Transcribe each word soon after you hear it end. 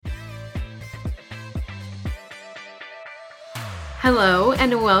Hello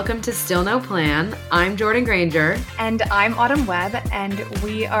and welcome to Still No Plan. I'm Jordan Granger. And I'm Autumn Webb, and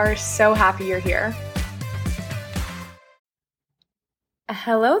we are so happy you're here.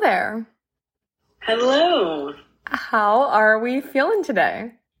 Hello there. Hello. How are we feeling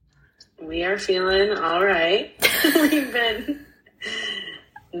today? We are feeling all right. We've been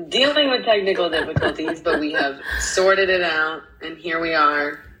dealing with technical difficulties, but we have sorted it out, and here we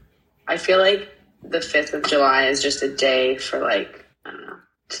are. I feel like the 5th of July is just a day for, like, I don't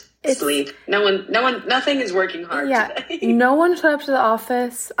know, sleep. Nothing is working hard today. No one showed up to the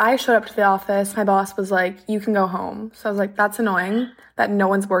office. I showed up to the office. My boss was like, you can go home. So I was like, that's annoying that no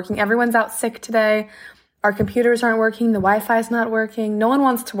one's working. Everyone's out sick today. Our computers aren't working. The Wi-Fi is not working. No one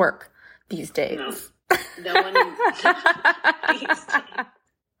wants to work these days. No one these days.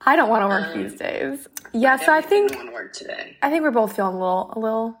 I don't want to work these days. Yeah, so I think want to work today. I think we're both feeling a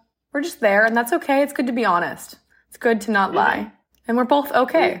little. We're just there, and that's okay. It's good to be honest. It's good to not lie. And we're both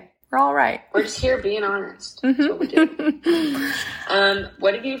okay. We're all right. We're just here being honest. That's what we do.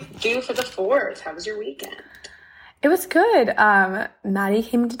 What did you do for the 4th? How was your weekend? It was good. Maddie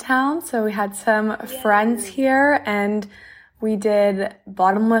came to town, so we had some friends here, and we did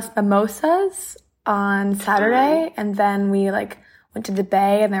bottomless mimosas on Saturday, and then we went to the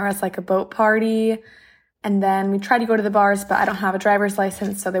bay, and there was a boat party. And then we tried to go to the bars, but I don't have a driver's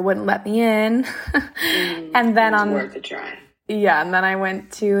license, so they wouldn't let me in. And then it's worth a try. Yeah, and then I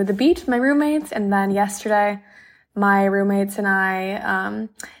went to the beach with my roommates, and then yesterday my roommates and I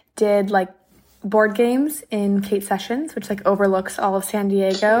did board games in Kate Sessions, which overlooks all of San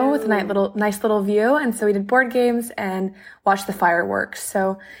Diego with a nice little view. And so we did board games and watched the fireworks.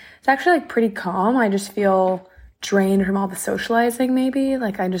 So it's actually pretty calm. I just feel drained from all the socializing maybe.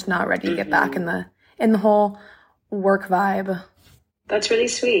 I'm just not ready to get back in the whole work vibe. That's really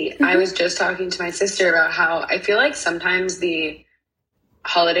sweet. I was just talking to my sister about how I feel like sometimes the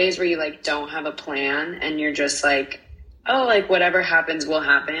holidays where you don't have a plan and you're just whatever happens will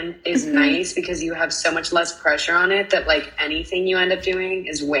happen is nice because you have so much less pressure on it that anything you end up doing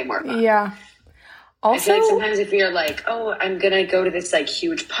is way more fun. Yeah. Also, I feel like sometimes if you're I'm going to go to this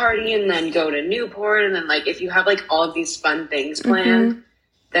huge party and then go to Newport and then if you have all of these fun things planned,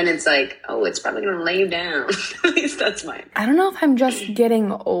 then it's it's probably going to lay you down. At least that's mine. I don't know if I'm just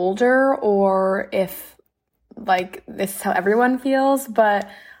getting older or if, this is how everyone feels, but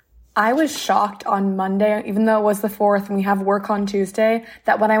I was shocked on Monday, even though it was the 4th and we have work on Tuesday,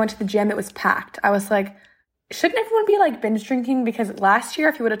 that when I went to the gym, it was packed. I was like, shouldn't everyone be, binge drinking? Because last year,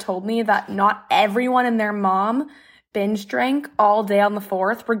 if you would have told me that not everyone and their mom binge drank all day on the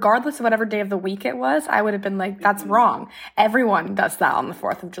 4th, regardless of whatever day of the week it was, I would have been like, that's wrong. Everyone does that on the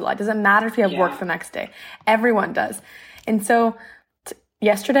 4th of July. It doesn't matter if you have work the next day. Everyone does. And so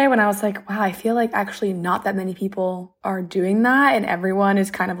yesterday when I was like, wow, I feel like actually not that many people are doing that and everyone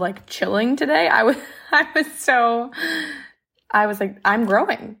is kind of chilling today. I was like, I'm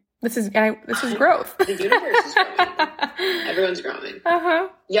growing. This is growth. The universe is growing. Everyone's growing.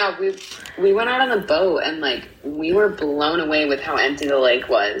 Yeah, we went out on the boat and we were blown away with how empty the lake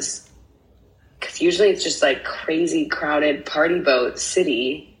was. Because usually it's just crazy crowded party boat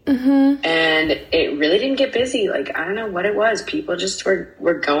city. And it really didn't get busy. I don't know what it was. People just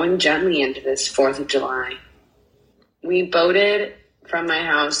were going gently into this 4th of July. We boated from my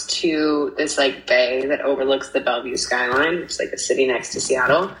house to this bay that overlooks the Bellevue skyline, which is a city next to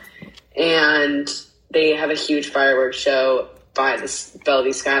Seattle. And they have a huge fireworks show by this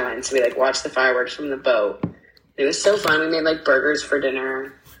Bellevue skyline. So we watched the fireworks from the boat. It was so fun. We made burgers for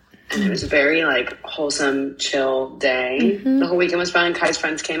dinner. And it was a very wholesome, chill day. The whole weekend was fun. Kai's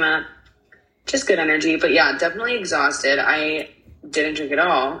friends came up. Just good energy. But yeah, definitely exhausted. I didn't drink at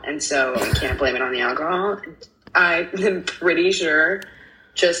all. And so I can't blame it on the alcohol. I am pretty sure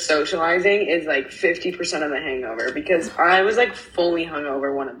just socializing is 50% of the hangover because I was fully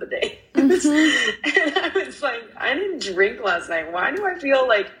hungover one of the days. And I was I didn't drink last night. Why do I feel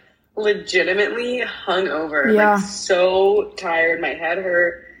legitimately hungover? Yeah. So tired. My head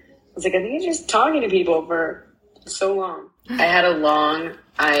hurt. I was I think I'm just talking to people for so long. I had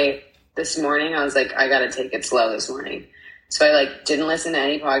this morning, I was I got to take it slow this morning. So I didn't listen to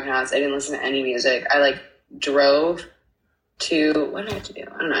any podcasts. I didn't listen to any music. I drove to, what did I have to do?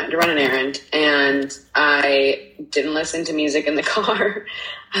 I don't know. I had to run an errand and I didn't listen to music in the car.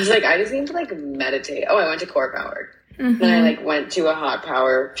 I was I just need to meditate. Oh, I went to Core Power. Then I went to a hot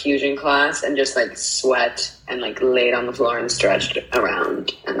power fusion class and just sweat and laid on the floor and stretched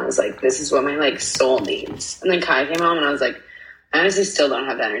around. And I was this is what my soul needs. And then Kai came home and I was I honestly still don't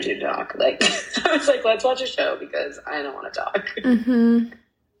have the energy to talk. I was let's watch a show because I don't want to talk.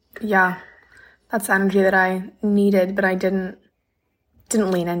 Yeah. That's energy that I needed, but I didn't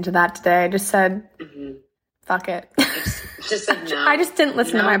didn't lean into that today. I just said, fuck it. Just said no. I just didn't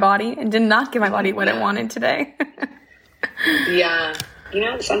listen to my body and did not give my body what it wanted today. Yeah.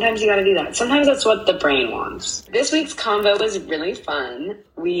 Sometimes you gotta do that. Sometimes that's what the brain wants. This week's convo was really fun.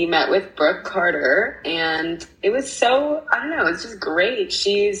 We met with Brooke Carter, and it was it's just great.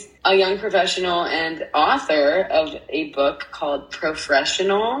 She's a young professional and author of a book called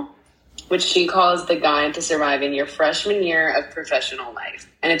Professional, which she calls the guide to surviving your freshman year of professional life.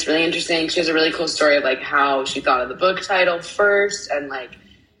 And it's really interesting. She has a really cool story of how she thought of the book title first and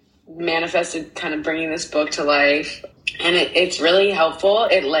manifested kind of bringing this book to life. And it's really helpful.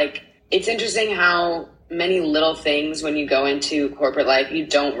 It's interesting how many little things when you go into corporate life, you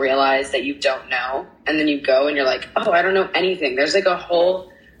don't realize that you don't know. And then you go and you're like, oh, I don't know anything. There's a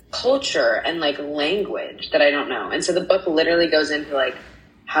whole culture and language that I don't know. And so the book literally goes into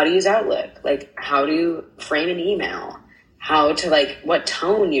how to use Outlook, how to frame an email, how to what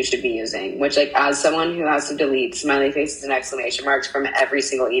tone you should be using, which as someone who has to delete smiley faces and exclamation marks from every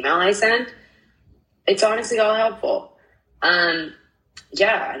single email I send, it's honestly all helpful.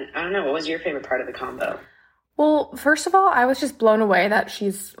 Yeah, I don't know. What was your favorite part of the combo? Well, first of all, I was just blown away that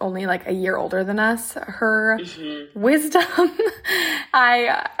she's only a year older than us. Her wisdom,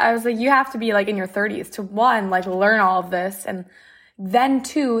 I was you have to be in your 30s to one, learn all of this, and then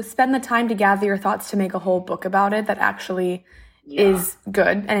two, spend the time to gather your thoughts to make a whole book about it that actually is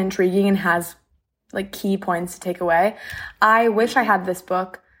good and intriguing and has key points to take away. I wish I had this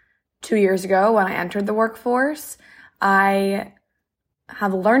book 2 years ago when I entered the workforce. I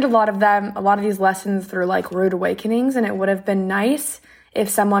have learned a lot of these lessons through rude awakenings, and it would have been nice if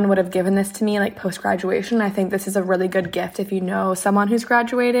someone would have given this to me post-graduation. I think this is a really good gift if you know someone who's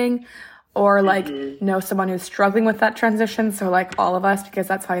graduating or know someone who's struggling with that transition. So all of us, because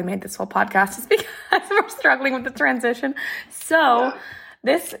that's how I made this whole podcast, is because we're struggling with the transition. So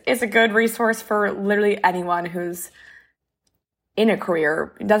this is a good resource for literally anyone who's in a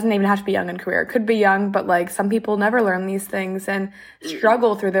career. It doesn't even have to be young in career. It could be young, but some people never learn these things and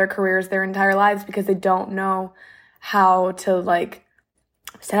struggle through their careers their entire lives because they don't know how to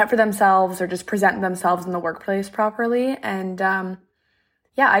stand up for themselves or just present themselves in the workplace properly. And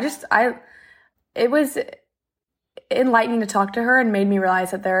it was enlightening to talk to her and made me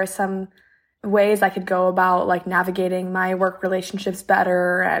realize that there are some ways I could go about navigating my work relationships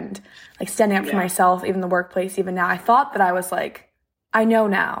better and standing up for myself, even the workplace, even now. I thought that I was I know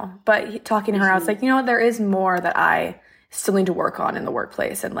now, but talking to her, I was there is more that I still need to work on in the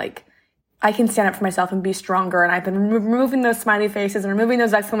workplace, and I can stand up for myself and be stronger. And I've been removing those smiley faces and removing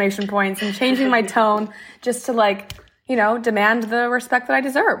those exclamation points and changing my tone just to demand the respect that I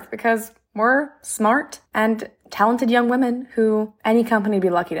deserve, because we're smart and talented young women who any company would be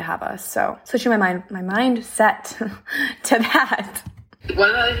lucky to have us. So switching my mind set to that. One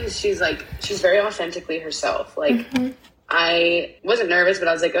of the other things, she's very authentically herself. I wasn't nervous, but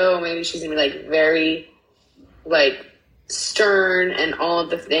I was oh, maybe she's gonna be very stern and all of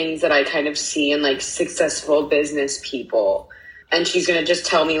the things that I kind of see in successful business people. And she's going to just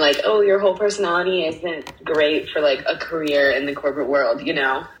tell me oh, your whole personality isn't great for a career in the corporate world,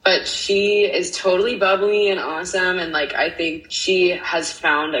 But she is totally bubbly and awesome. And I think she has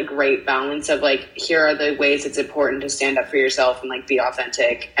found a great balance of here are the ways it's important to stand up for yourself and be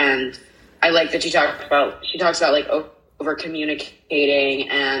authentic. And I like that she talks about over communicating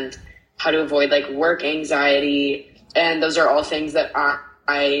and how to avoid work anxiety. And those are all things that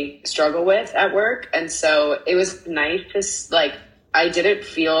I struggle with at work. And so it was nice to I didn't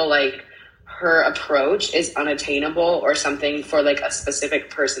feel her approach is unattainable or something for a specific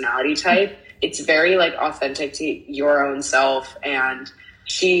personality type. It's very authentic to your own self, and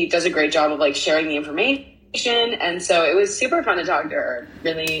she does a great job of sharing the information. And so it was super fun to talk to her.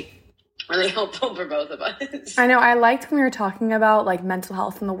 Really, really helpful for both of us. I know. I liked when we were talking about mental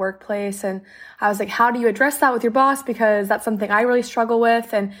health in the workplace, and I was how do you address that with your boss? Because that's something I really struggle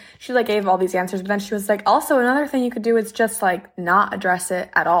with. And she gave all these answers, but then she was also another thing you could do is just not address it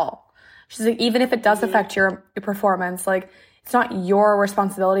at all. She's even if it does affect your performance, it's not your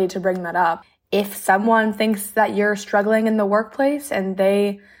responsibility to bring that up. If someone thinks that you're struggling in the workplace and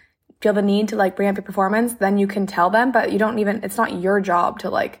they feel the need to bring up your performance, then you can tell them, but it's not your job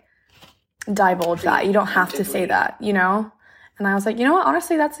to divulge that. You don't have to say that, And I was what,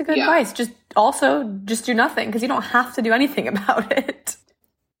 honestly, that's a good advice. Just do nothing, because you don't have to do anything about it.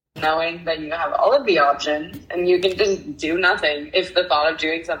 Knowing that you have all of the options and you can just do nothing if the thought of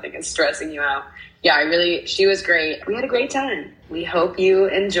doing something is stressing you out. Yeah, she was great. We had a great time. We hope you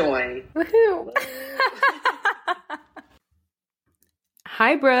enjoy. Woohoo!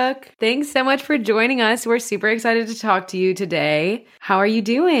 Hi, Brooke. Thanks so much for joining us. We're super excited to talk to you today. How are you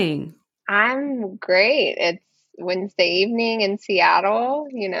doing? I'm great. It's Wednesday evening in Seattle,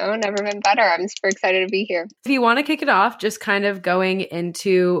 never been better. I'm super excited to be here. If you want to kick it off, just kind of going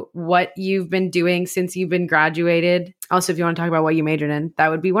into what you've been doing since you've been graduated. Also, if you want to talk about what you majored in, that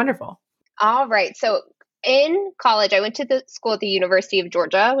would be wonderful. All right. So in college, I went to the school at the University of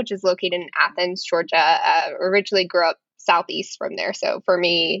Georgia, which is located in Athens, Georgia. Originally grew up southeast from there. So for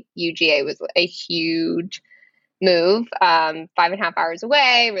me, UGA was a huge move, 5.5 hours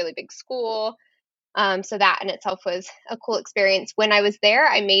away, really big school. So that in itself was a cool experience. When I was there,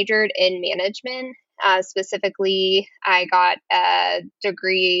 I majored in management. Specifically, I got a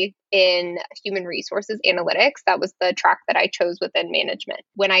degree in human resources analytics. That was the track that I chose within management.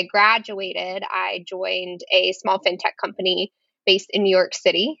 When I graduated, I joined a small fintech company based in New York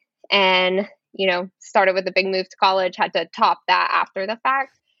City and, started with a big move to college, had to top that after the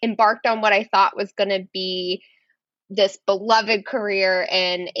fact, embarked on what I thought was going to be this beloved career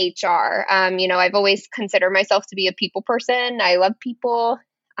in HR. I've always considered myself to be a people person. I love people,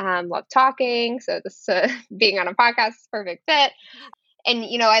 love talking. So this being on a podcast is a perfect fit. And,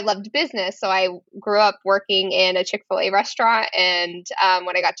 I loved business. So I grew up working in a Chick-fil-A restaurant. And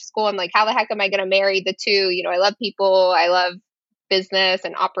when I got to school, I'm like, how the heck am I going to marry the two? I love people. I love business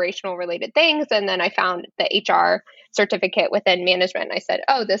and operational related things. And then I found the HR certificate within management. And I said,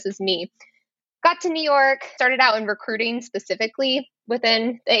 oh, this is me. Got to New York, started out in recruiting specifically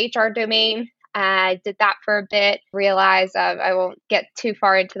within the HR domain. I did that for a bit, realized I won't get too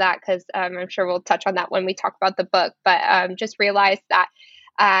far into that because I'm sure we'll touch on that when we talk about the book, but just realized that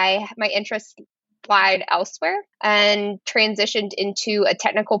my interest lied elsewhere and transitioned into a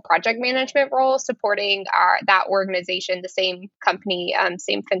technical project management role supporting that organization, the same company,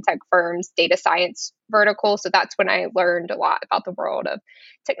 same fintech firm's data science vertical. So that's when I learned a lot about the world of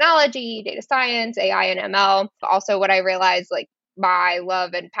technology, data science, AI, and ML. Also, what I realized, like, my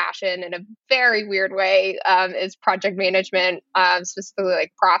love and passion in a very weird way is project management, specifically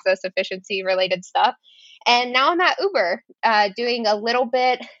like process efficiency related stuff. And now I'm at Uber doing a little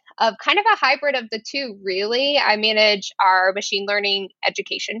bit of kind of a hybrid of the two, really. I manage our machine learning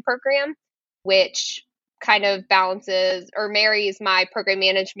education program, which kind of balances or marries my program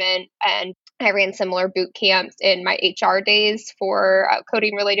management, and I ran similar boot camps in my HR days for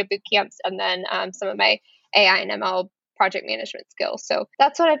coding related boot camps, and then some of my AI and ML project management skills. So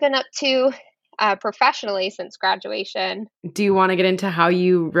that's what I've been up to professionally since graduation. Do you want to get into how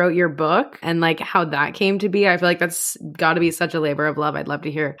you wrote your book and like how that came to be? I feel like that's got to be such a labor of love. I'd love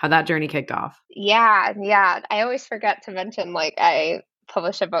to hear how that journey kicked off. Yeah. I always forget to mention, like, I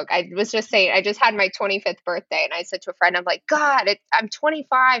published a book. I was just saying, I just had my 25th birthday and I said to a friend, I'm like, God, I'm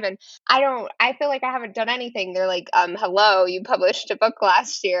 25 and I feel like I haven't done anything. They're like, hello, you published a book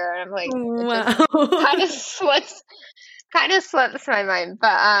last year. And I'm like, wow. It just kind of slips my mind.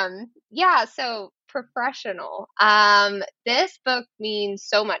 But yeah, so professional. This book means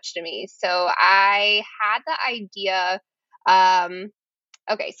so much to me. So I had the idea.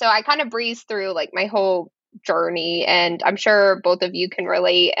 Okay, so I kind of breezed through like my whole journey, and I'm sure both of you can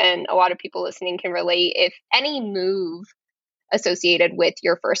relate, and a lot of people listening can relate. If any move associated with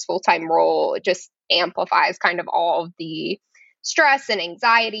your first full-time role just amplifies kind of all of the stress and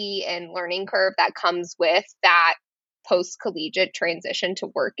anxiety and learning curve that comes with that post-collegiate transition to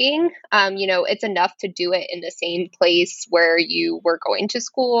working. It's enough to do it in the same place where you were going to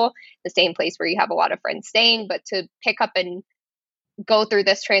school, the same place where you have a lot of friends staying, but to pick up and go through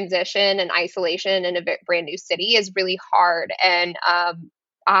this transition and isolation in a brand new city is really hard. And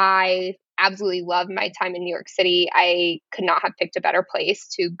I absolutely love my time in New York City. I could not have picked a better place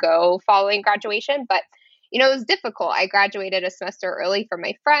to go following graduation, but it was difficult. I graduated a semester early from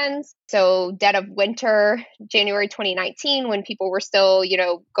my friends. So dead of winter, January 2019, when people were still,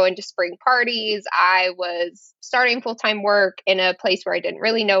 going to spring parties, I was starting full-time work in a place where I didn't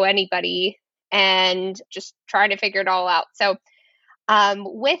really know anybody and just trying to figure it all out. So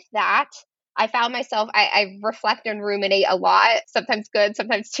with that, I found myself, I reflect and ruminate a lot, sometimes good,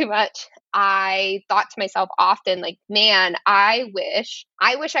 sometimes too much. I thought to myself often, like, man, I wish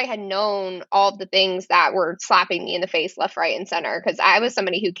I had known all the things that were slapping me in the face left, right, and center. Because I was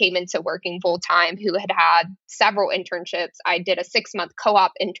somebody who came into working full time, who had several internships. I did a 6-month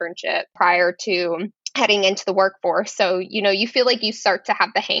co-op internship prior to heading into the workforce. So, you feel like you start to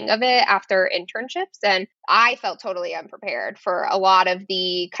have the hang of it after internships. And I felt totally unprepared for a lot of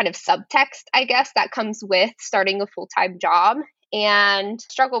the kind of subtext, I guess, that comes with starting a full-time job, and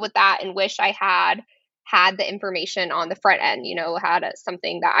struggle with that and wish I had had the information on the front end, had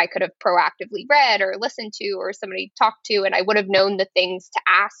something that I could have proactively read or listened to or somebody talked to, and I would have known the things to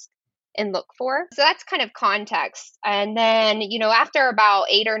ask and look for. So that's kind of context. And then, after about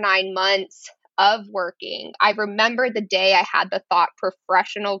 8 or 9 months of working, I remember the day I had the thought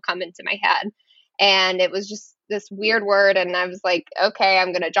professional come into my head. And it was just this weird word. And I was like, okay,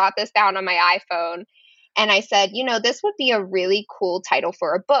 I'm going to jot this down on my iPhone. And I said, this would be a really cool title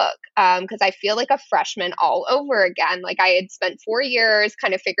for a book, because I feel like a freshman all over again. Like I had spent 4 years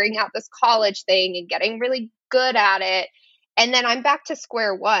kind of figuring out this college thing and getting really good at it. And then I'm back to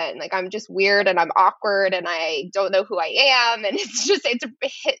square one. Like I'm just weird and I'm awkward and I don't know who I am. And history's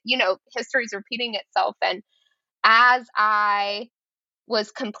repeating itself. And as I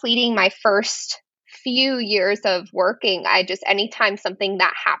was completing my first few years of working, anytime something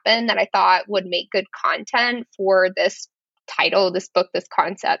that happened that I thought would make good content for this title, this book, this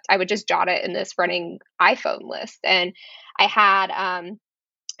concept, I would just jot it in this running iPhone list. And I had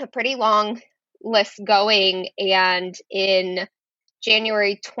a pretty long list going. And in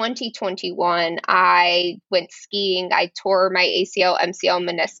January 2021, I went skiing. I tore my ACL, MCL,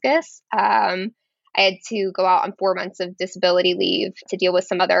 meniscus. I had to go out on 4 months of disability leave to deal with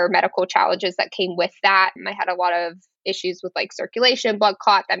some other medical challenges that came with that. I had a lot of issues with like circulation, blood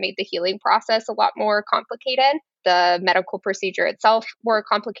clot that made the healing process a lot more complicated. The medical procedure itself more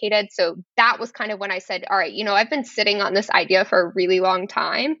complicated. So that was kind of when I said, all right, I've been sitting on this idea for a really long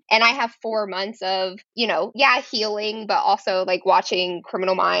time. And I have 4 months of, healing, but also like watching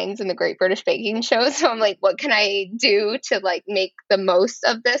Criminal Minds and the Great British Baking Show. So I'm like, what can I do to like make the most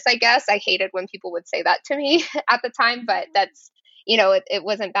of this, I guess? I hated when people would say that to me at the time, but that's, it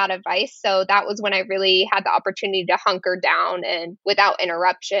wasn't bad advice. So that was when I really had the opportunity to hunker down and without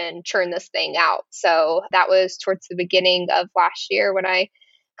interruption, churn this thing out. So that was towards the beginning of last year when I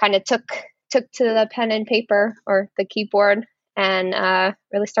kind of took to the pen and paper or the keyboard and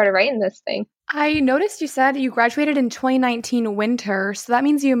really started writing this thing. I noticed you said you graduated in 2019 winter. So that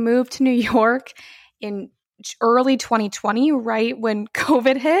means you moved to New York in early 2020, right when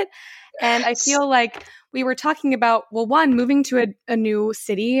COVID hit. And I feel like we were talking about, well, one, moving to a new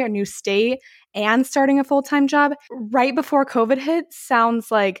city, a new state, and starting a full-time job right before COVID hit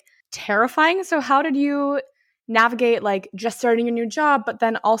sounds like terrifying. So how did you navigate like just starting a new job, but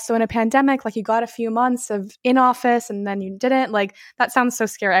then also in a pandemic, like you got a few months of in office and then you didn't? Like that sounds so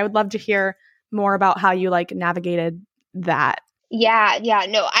scary. I would love to hear more about how you like navigated that. Yeah.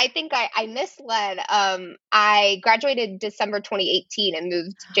 No, I think I misled. I graduated December 2018 and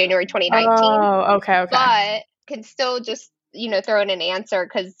moved January 2019. Oh, okay. But can still just, throw in an answer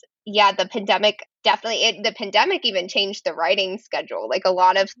because, yeah, the pandemic the pandemic even changed the writing schedule. Like a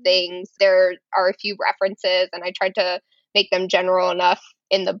lot of things, there are a few references and I tried to make them general enough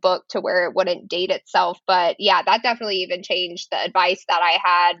in the book to where it wouldn't date itself. But yeah, that definitely even changed the advice that I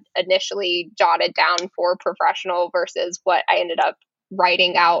had initially jotted down for professional versus what I ended up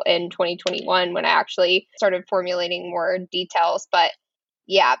writing out in 2021 when I actually started formulating more details. But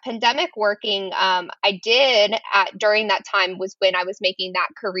yeah, pandemic working, I did during that time was when I was making that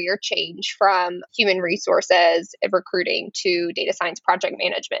career change from human resources and recruiting to data science project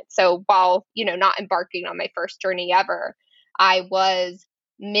management. So while, not embarking on my first journey ever, I was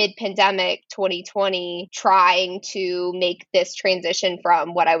mid-pandemic 2020 trying to make this transition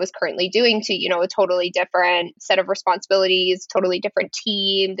from what I was currently doing to, a totally different set of responsibilities, totally different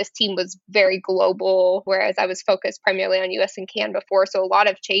team. This team was very global, whereas I was focused primarily on US and Canada before. So a lot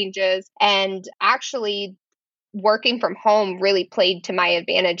of changes. And actually working from home really played to my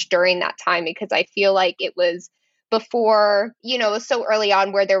advantage during that time because I feel like it was before, it was so early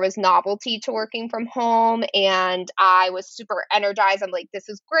on where there was novelty to working from home and I was super energized. I'm like, this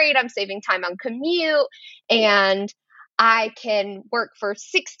is great. I'm saving time on commute and I can work for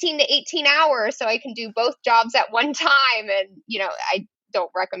 16 to 18 hours so I can do both jobs at one time. And, I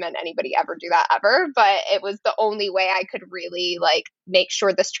don't recommend anybody ever do that ever, but it was the only way I could really like make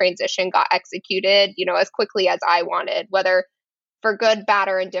sure this transition got executed, as quickly as I wanted, whether for good, bad,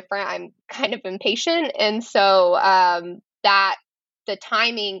 or indifferent. I'm kind of impatient. And so that the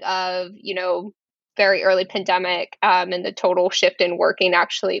timing of, very early pandemic and the total shift in working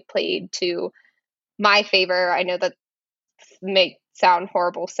actually played to my favor. I know that may sound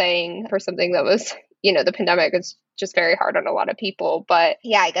horrible saying for something that was, the pandemic is just very hard on a lot of people. But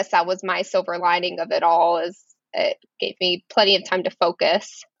yeah, I guess that was my silver lining of it all is it gave me plenty of time to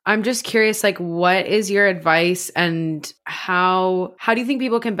focus. I'm just curious, like, what is your advice and how do you think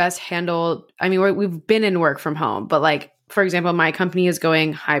people can best handle, I mean, we've been in work from home, but like, for example, my company is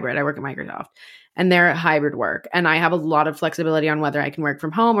going hybrid. I work at Microsoft. and they're hybrid work. And I have a lot of flexibility on whether I can work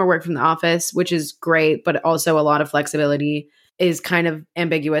from home or work from the office, which is great, but also a lot of flexibility is kind of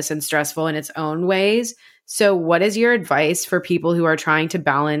ambiguous and stressful in its own ways. So what is your advice for people who are trying to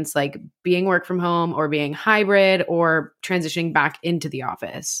balance like being work from home or being hybrid or transitioning back into the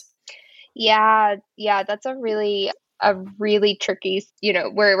office? Yeah, that's a really tricky,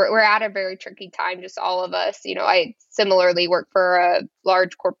 we're at a very tricky time, just all of us. I similarly work for a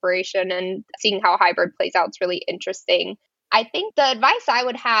large corporation, and seeing how hybrid plays out is really interesting. I think the advice I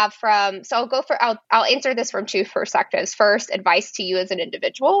would have I'll answer this from two perspectives. First, advice to you as an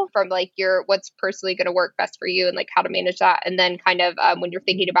individual from like what's personally going to work best for you and like how to manage that. And then kind of when you're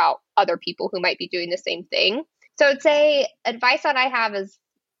thinking about other people who might be doing the same thing. So I'd say advice that I have is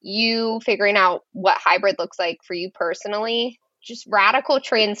you figuring out what hybrid looks like for you personally. Just radical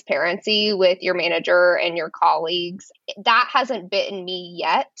transparency with your manager and your colleagues. That hasn't bitten me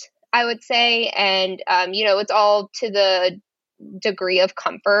yet, I would say. And, it's all to the degree of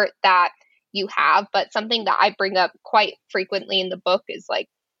comfort that you have. But something that I bring up quite frequently in the book is like,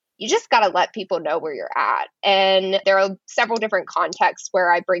 you just got to let people know where you're at. And there are several different contexts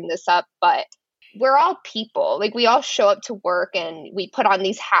where I bring this up, but we're all people. Like we all show up to work and we put on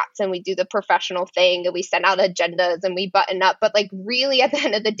these hats and we do the professional thing and we send out agendas and we button up. But like really at the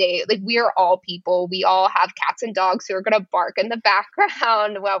end of the day, like we are all people. We all have cats and dogs who are going to bark in the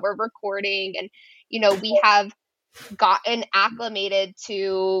background while we're recording. And, we have gotten acclimated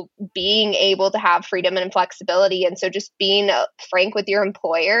to being able to have freedom and flexibility. And so just being frank with your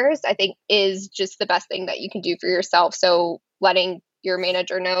employers, I think is just the best thing that you can do for yourself. So letting your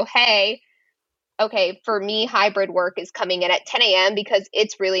manager know, hey, okay, for me, hybrid work is coming in at 10 a.m. because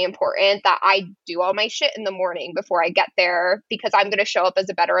it's really important that I do all my shit in the morning before I get there, because I'm going to show up as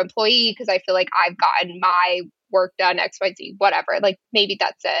a better employee because I feel like I've gotten my work done, XYZ, whatever. Like maybe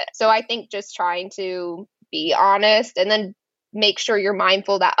that's it. So I think just trying to be honest and then make sure you're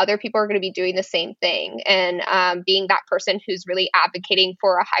mindful that other people are going to be doing the same thing, and being that person who's really advocating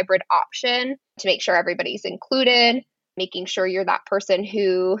for a hybrid option to make sure everybody's included. Making sure you're that person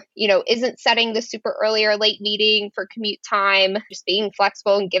who, isn't setting the super early or late meeting for commute time, just being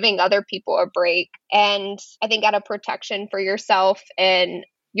flexible and giving other people a break. And I think out of protection for yourself and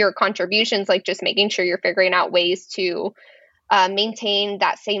your contributions, like just making sure you're figuring out ways to maintain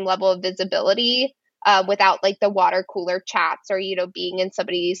that same level of visibility without like the water cooler chats or, being in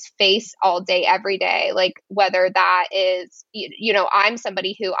somebody's face all day, every day. Like whether that is, I'm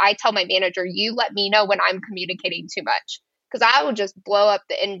somebody who I tell my manager, you let me know when I'm communicating too much, because I will just blow up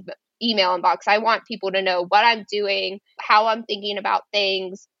the email inbox. I want people to know what I'm doing, how I'm thinking about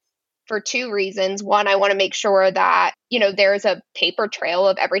things, for two reasons. One, I want to make sure that, there's a paper trail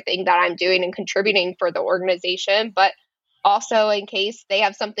of everything that I'm doing and contributing for the organization, but also in case they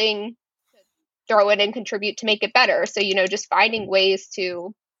have something throw in and contribute to make it better. So, just finding ways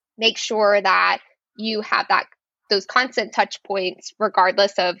to make sure that you have those constant touch points,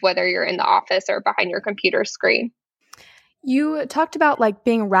 regardless of whether you're in the office or behind your computer screen. You talked about like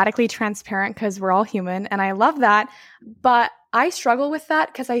being radically transparent because we're all human, and I love that. But I struggle with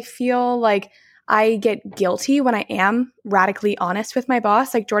that because I feel like I get guilty when I am radically honest with my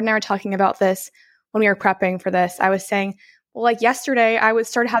boss. Like Jordan and I were talking about this when we were prepping for this. I was saying, well, like yesterday, I would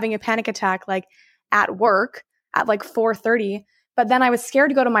start having a panic attack like at work at like 4:30. But then I was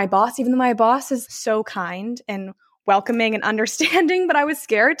scared to go to my boss, even though my boss is so kind and welcoming and understanding. But I was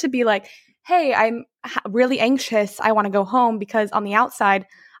scared to be like, hey, I'm really anxious. I want to go home, because on the outside,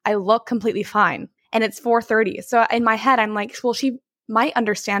 I look completely fine. And it's 4:30. So in my head, I'm like, well, she might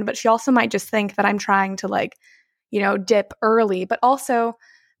understand, but she also might just think that I'm trying to like, dip early. But also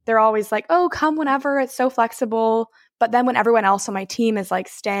they're always like, oh, come whenever. It's so flexible. But then when everyone else on my team is like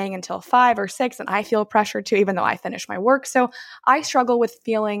staying until 5 or 6, and I feel pressure too, even though I finish my work. So I struggle with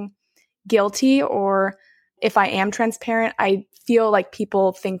feeling guilty, or if I am transparent, I feel like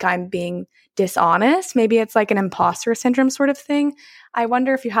people think I'm being dishonest. Maybe it's like an imposter syndrome sort of thing. I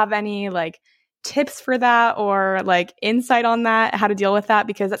wonder if you have any like tips for that, or like insight on that, how to deal with that,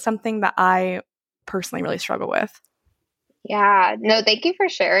 because that's something that I personally really struggle with. Yeah, no, thank you for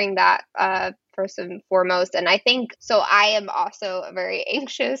sharing that, first and foremost. And I think, so I am also a very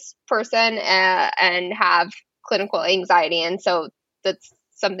anxious person and have clinical anxiety. And so that's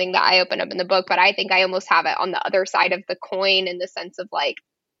something that I open up in the book, but I think I almost have it on the other side of the coin, in the sense of like,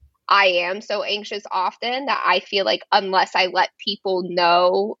 I am so anxious often that I feel like unless I let people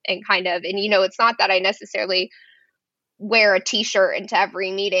know and it's not that I necessarily wear a t-shirt into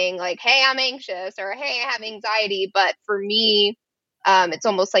every meeting like, hey, I'm anxious, or hey, I have anxiety. But for me, it's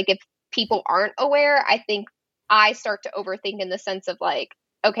almost like if people aren't aware, I think I start to overthink, in the sense of like,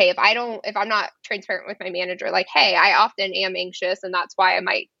 okay, if I'm not transparent with my manager, like, hey, I often am anxious and that's why I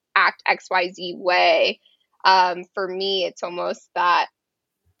might act XYZ way. For me, it's almost that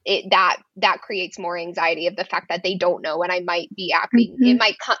that creates more anxiety of the fact that they don't know and I might be acting.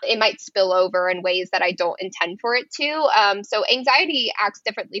 It might spill over in ways that I don't intend for it to. So anxiety acts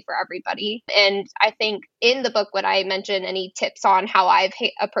differently for everybody. And I think in the book, when I mention any tips on how I've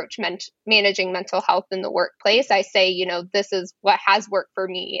approached managing mental health in the workplace, I say, this is what has worked for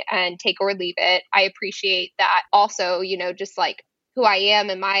me and take or leave it. I appreciate that. Also, just like who I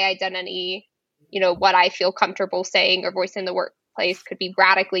am and my identity, what I feel comfortable saying or voicing in the workplace could be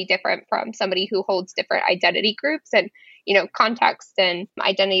radically different from somebody who holds different identity groups, and context and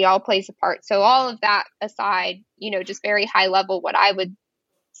identity all plays a part. So all of that aside, just very high level, what I would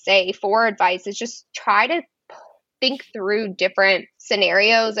say for advice is just try to think through different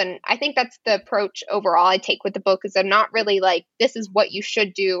scenarios. And I think that's the approach overall I take with the book, is I'm not really like, this is what you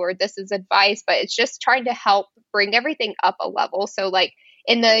should do or this is advice, but it's just trying to help bring everything up a level. So like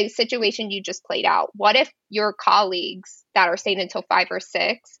in the situation you just played out, what if your colleagues that are staying until 5 or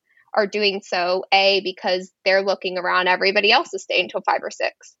 6 are doing so, because they're looking around, everybody else is staying until 5 or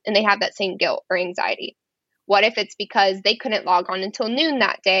 6 and they have that same guilt or anxiety? What if it's because they couldn't log on until noon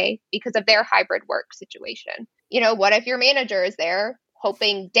that day because of their hybrid work situation? What if your manager is there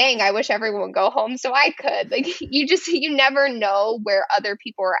hoping, dang, I wish everyone would go home so I could. Like you never know where other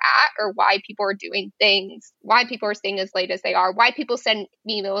people are at or why people are doing things, why people are staying as late as they are, why people send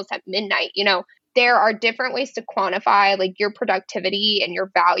emails at midnight. There are different ways to quantify like your productivity and your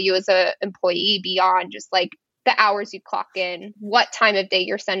value as an employee beyond just like the hours you clock in, what time of day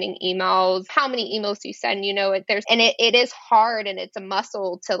you're sending emails, how many emails you send, it is hard and it's a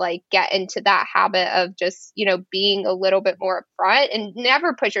muscle to like get into that habit of just, being a little bit more upfront and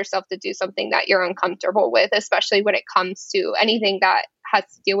never push yourself to do something that you're uncomfortable with, especially when it comes to anything that has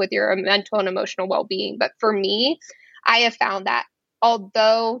to deal with your mental and emotional well-being. But for me, I have found that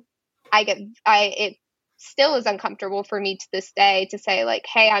although it still is uncomfortable for me to this day to say like,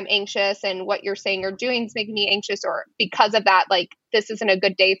 hey, I'm anxious and what you're saying or doing is making me anxious, or because of that, like, this isn't a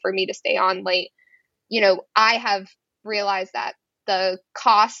good day for me to stay on late. I have realized that the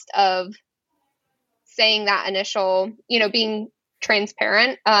cost of saying that initial, being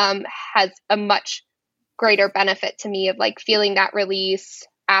transparent, has a much greater benefit to me of like feeling that release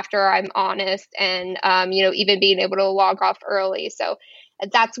after I'm honest and, even being able to log off early. So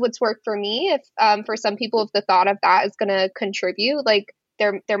that's what's worked for me. If for some people, if the thought of that is going to contribute, like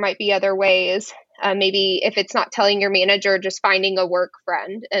there might be other ways. Maybe if it's not telling your manager, just finding a work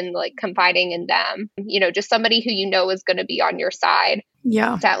friend and like confiding in them, just somebody who is going to be on your side.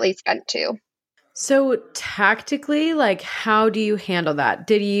 Yeah. To at least vent to. So tactically, like, how do you handle that?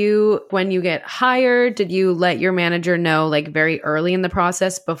 When you get hired, did you let your manager know like very early in the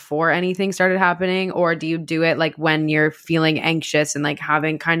process before anything started happening? Or do you do it like when you're feeling anxious and like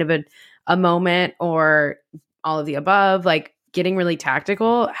having kind of a moment, or all of the above, like getting really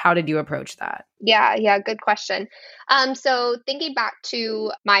tactical? How did you approach that? Yeah. Good question. So thinking back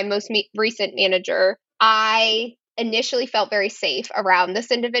to my most recent manager, I initially felt very safe around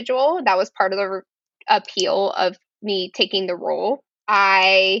this individual. That was part of the appeal of me taking the role.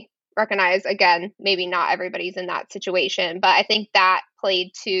 I recognize, again, maybe not everybody's in that situation, but I think that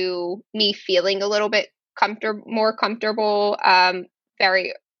played to me feeling a little bit more comfortable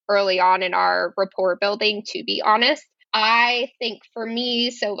very early on in our rapport building, to be honest. I think for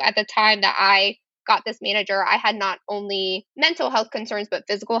me, so at the time that I got this manager, I had not only mental health concerns, but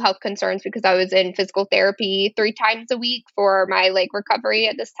physical health concerns because I was in physical therapy 3 times a week for my leg recovery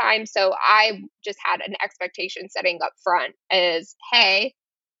at this time. So I just had an expectation setting up front as, hey,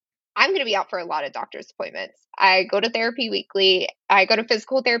 I'm going to be out for a lot of doctor's appointments. I go to therapy weekly. I go to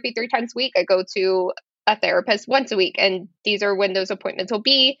physical therapy 3 times a week. I go to a therapist once a week. And these are when those appointments will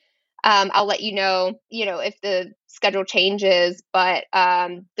be. I'll let you know, if the schedule changes, but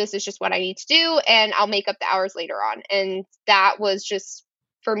this is just what I need to do, and I'll make up the hours later on. And that was just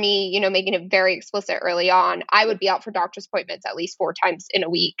for me, making it very explicit early on. I would be out for doctor's appointments at least 4 times in a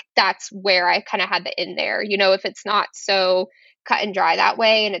week. That's where I kind of had the in there. If it's not so cut and dry that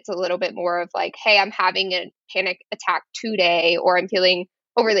way, and it's a little bit more of like, hey, I'm having a panic attack today, or I'm feeling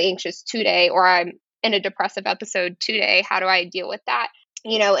overly anxious today, or I'm in a depressive episode today. How do I deal with that?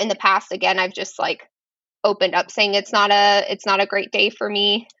 In the past, again, I've just like opened up saying it's not a great day for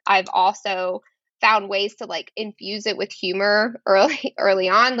me. I've also found ways to like infuse it with humor early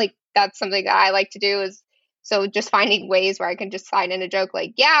on. Like that's something that I like to do, is so just finding ways where I can just slide in a joke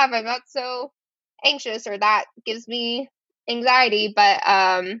like, yeah, if I'm not so anxious, or that gives me anxiety. But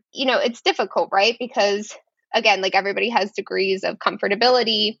it's difficult, right? Because again, like everybody has degrees of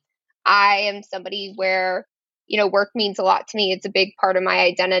comfortability. I am somebody where, work means a lot to me. It's a big part of my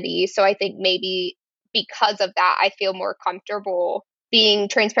identity. So I think maybe because of that, I feel more comfortable being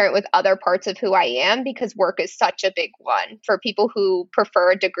transparent with other parts of who I am, because work is such a big one. For people who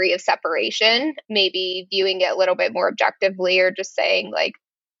prefer a degree of separation, maybe viewing it a little bit more objectively, or just saying like,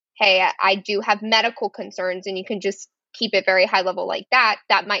 hey, I do have medical concerns, and you can just keep it very high level like that,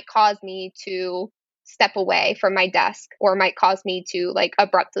 that might cause me to step away from my desk, or might cause me to like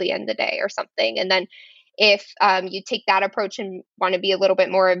abruptly end the day or something. And then if you take that approach and want to be a little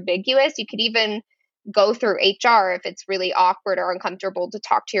bit more ambiguous, you could even go through HR if it's really awkward or uncomfortable to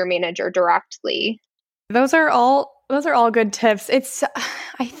talk to your manager directly. Those are all good tips.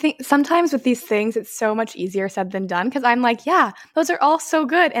 I think sometimes with these things, it's so much easier said than done, because I'm like, yeah, those are all so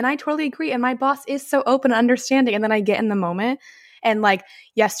good. And I totally agree. And my boss is so open and understanding. And then I get in the moment. And like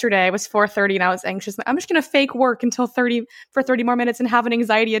yesterday, it was 4:30 and I was anxious. I'm just going to fake work until 30 more minutes and have an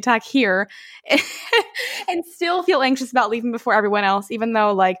anxiety attack here and still feel anxious about leaving before everyone else, even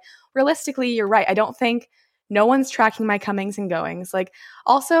though like realistically, you're right. I don't think no one's tracking my comings and goings. Like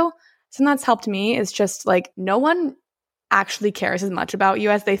also, something that's helped me is just like no one actually cares as much about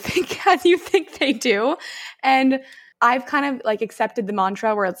you as they think, as you think they do. And I've kind of like accepted the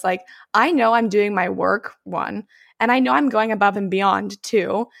mantra where it's like, I know I'm doing my work, one, and I know I'm going above and beyond,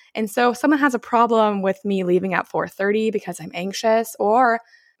 two. And so if someone has a problem with me leaving at 4:30 because I'm anxious, or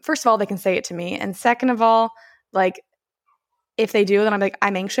first of all, they can say it to me. And second of all, like if they do, then I'm like,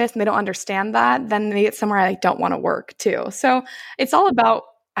 I'm anxious and they don't understand that, then they get somewhere I don't want to work too. So it's all about,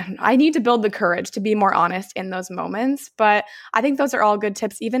 I need to build the courage to be more honest in those moments. But I think those are all good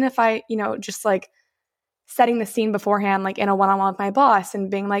tips, even if I, just like setting the scene beforehand, like in a one-on-one with my boss and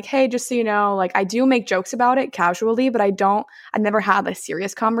being like, hey, just so you know, like I do make jokes about it casually, but I never had a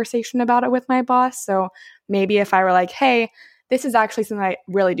serious conversation about it with my boss. So maybe if I were like, hey, this is actually something I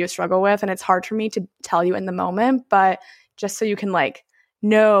really do struggle with, and it's hard for me to tell you in the moment, but just so you can like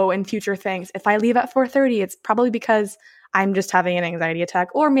know in future things, if I leave at 4:30, it's probably because I'm just having an anxiety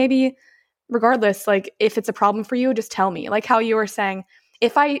attack. Or maybe regardless, like if it's a problem for you, just tell me. Like how you were saying,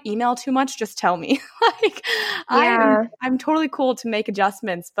 if I email too much, just tell me. Like Yeah. I'm totally cool to make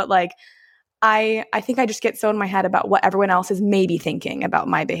adjustments, but like I think I just get so in my head about what everyone else is maybe thinking about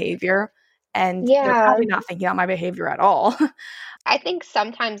my behavior, and they're Yeah. probably not thinking about my behavior at all. I think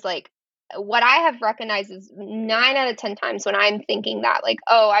sometimes like what I have recognized is 9 out of 10 times when I'm thinking that like,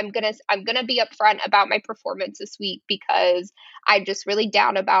 oh, I'm gonna be upfront about my performance this week because I'm just really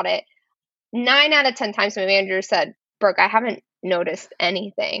down about it. 9 out of 10 times my manager said, Brooke, I haven't noticed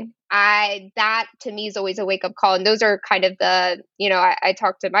anything. That to me is always a wake up call. And those are kind of the, I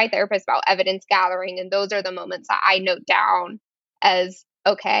talked to my therapist about evidence gathering, and those are the moments that I note down as,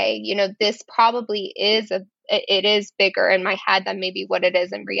 okay, this probably it is bigger in my head than maybe what it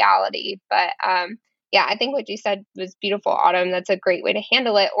is in reality. But yeah, I think what you said was beautiful, Autumn. That's a great way to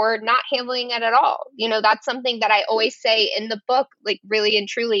handle it, or not handling it at all. That's something that I always say in the book, like really and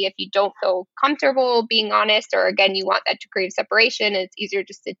truly, if you don't feel comfortable being honest, or again, you want that degree of separation, it's easier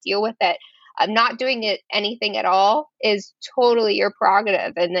just to deal with it. Not doing anything at all is totally your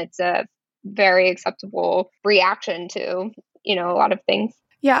prerogative. And it's a very acceptable reaction to, a lot of things.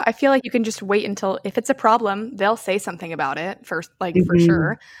 Yeah, I feel like you can just wait until, if it's a problem, they'll say something about it first, like for Mhm.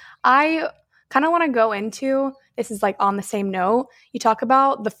 sure. I kind of want to go into, this is like on the same note, you talk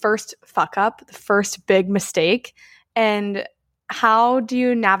about the first fuck up, the first big mistake, and how do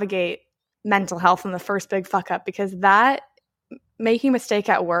you navigate mental health in the first big fuck up? Because that making a mistake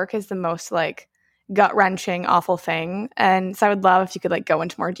at work is the most like gut-wrenching, awful thing. And so I would love if you could like go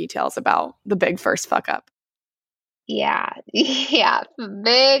into more details about the big first fuck up. Yeah. Yeah.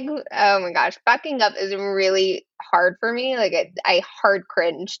 Big. Oh my gosh. Fucking up is really hard for me. Like I hard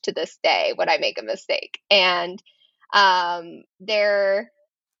cringe to this day when I make a mistake. And there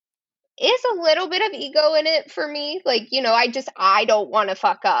is a little bit of ego in it for me. Like, I don't want to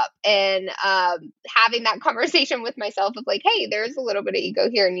fuck up. And having that conversation with myself of like, hey, there's a little bit of ego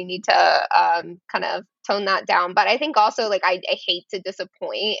here and you need to kind of tone that down. But I think also like I hate to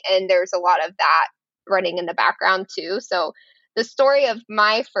disappoint. And there's a lot of that running in the background too. So the story of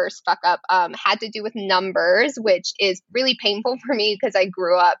my first fuck up had to do with numbers, which is really painful for me because I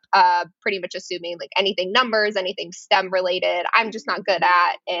grew up pretty much assuming like anything numbers, anything STEM related, I'm just not good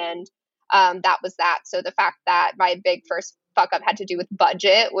at. And that was that. So the fact that my big first fuck up had to do with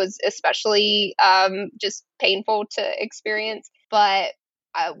budget was especially just painful to experience. But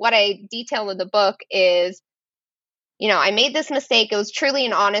what I detail in the book is, I made this mistake. It was truly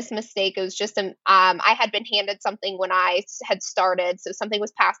an honest mistake. It was just, I had been handed something when I had started. So something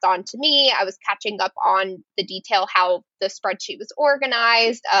was passed on to me. I was catching up on the detail, how the spreadsheet was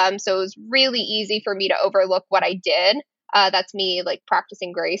organized. So it was really easy for me to overlook what I did. That's me like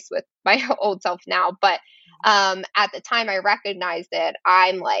practicing grace with my old self now. But at the time I recognized it,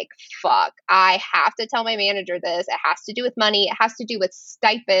 I'm like, fuck, I have to tell my manager this. It has to do with money. It has to do with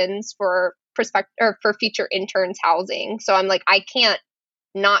stipends for for future interns housing. So I'm like, I can't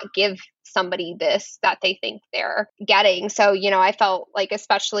not give somebody this that they think they're getting. So, I felt like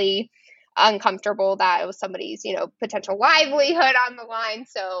especially uncomfortable that it was somebody's, potential livelihood on the line.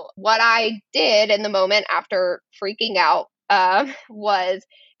 So what I did in the moment after freaking out was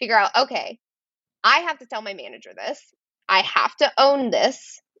figure out, okay, I have to tell my manager this. I have to own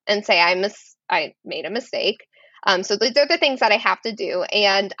this and say I made a mistake. So these are the things that I have to do.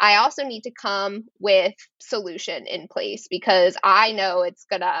 And I also need to come with solution in place because I know it's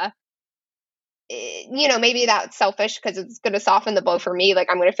gonna, maybe that's selfish because it's going to soften the blow for me. Like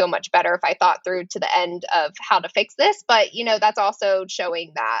I'm going to feel much better if I thought through to the end of how to fix this. But, that's also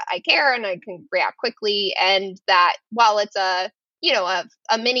showing that I care and I can react quickly. And that while it's a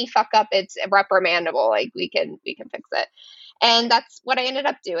mini fuck up, it's reprimandable. Like we can fix it. And that's what I ended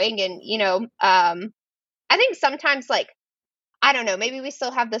up doing. And, I think sometimes like, I don't know, maybe we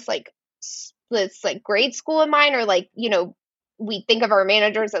still have this grade school in mind, or like, we think of our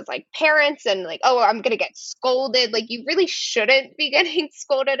managers as like parents and like, oh, I'm going to get scolded. Like you really shouldn't be getting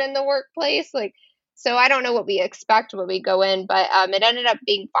scolded in the workplace. Like, so I don't know what we expect when we go in, but it ended up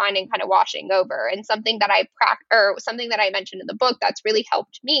being fine and kind of washing over. And something that something that I mentioned in the book that's really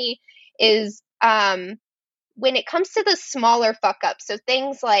helped me is when it comes to the smaller fuck ups. So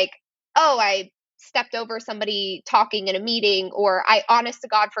things like, oh, I stepped over somebody talking in a meeting, or I honest to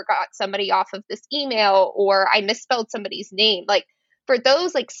God forgot somebody off of this email, or I misspelled somebody's name. Like for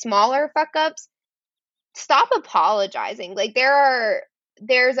those like smaller fuck ups, stop apologizing. Like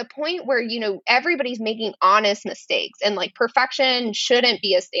there's a point where, everybody's making honest mistakes, and like perfection shouldn't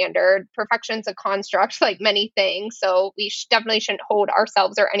be a standard. Perfection's a construct like many things. So we definitely shouldn't hold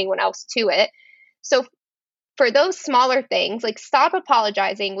ourselves or anyone else to it. So for those smaller things, like stop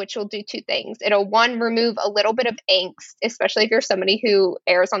apologizing, which will do two things. It'll one, remove a little bit of angst, especially if you're somebody who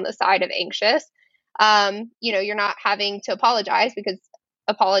errs on the side of anxious. You're not having to apologize because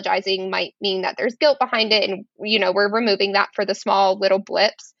apologizing might mean that there's guilt behind it. And, we're removing that for the small little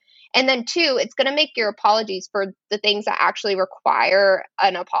blips. And then two, it's going to make your apologies for the things that actually require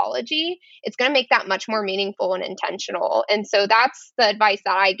an apology. It's going to make that much more meaningful and intentional. And so that's the advice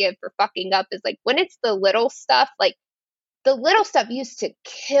that I give for fucking up is like, when it's the little stuff, like the little stuff used to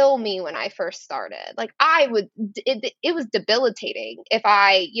kill me when I first started. Like it was debilitating if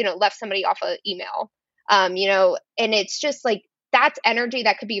I, left somebody off an email, and it's just like, that's energy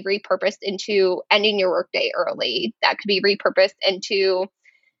that could be repurposed into ending your workday early. That could be repurposed into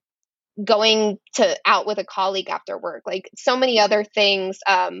going out with a colleague after work, like so many other things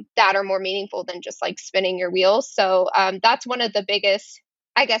that are more meaningful than just like spinning your wheels. So that's one of the biggest,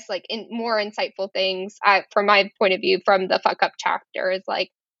 I guess, like more insightful things from my point of view from the fuck up chapter is like,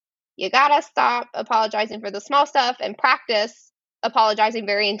 you gotta stop apologizing for the small stuff and practice apologizing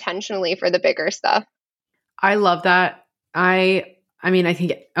very intentionally for the bigger stuff. I love that. I mean, I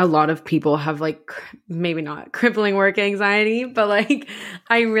think a lot of people have like maybe not crippling work anxiety, but like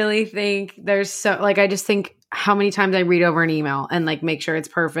I really think there's I just think how many times I read over an email and like make sure it's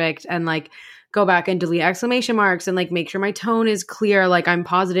perfect and like go back and delete exclamation marks and like make sure my tone is clear, like I'm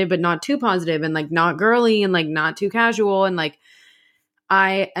positive but not too positive and like not girly and like not too casual. And like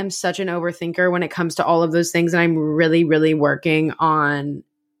I am such an overthinker when it comes to all of those things, and I'm really, really working on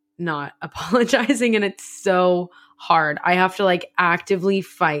not apologizing, and it's so hard. I have to like actively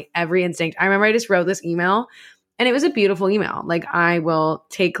fight every instinct. I remember I just wrote this email and it was a beautiful email. Like I will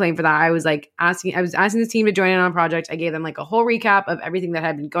take claim for that. I was asking the team to join in on a project. I gave them like a whole recap of everything that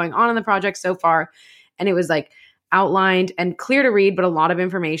had been going on in the project so far. And it was like outlined and clear to read, but a lot of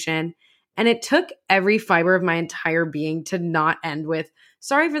information. And it took every fiber of my entire being to not end with,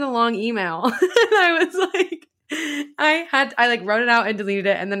 sorry for the long email. And I was like, I like wrote it out and deleted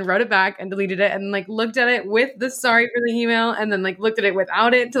it and then wrote it back and deleted it and like looked at it with the sorry for the email and then like looked at it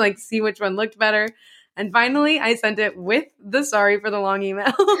without it to like see which one looked better. And finally I sent it with the sorry for the long email.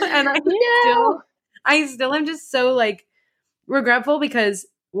 And I still am just so like regretful because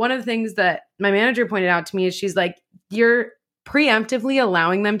one of the things that my manager pointed out to me is she's like, you're preemptively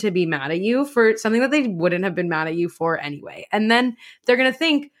allowing them to be mad at you for something that they wouldn't have been mad at you for anyway. And then they're going to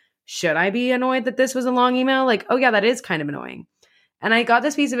think, should I be annoyed that this was a long email? Like, oh yeah, that is kind of annoying. And I got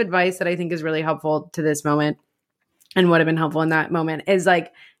this piece of advice that I think is really helpful to this moment. and would have been helpful in that moment is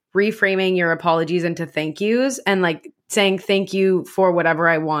like reframing your apologies into thank yous and like saying thank you for whatever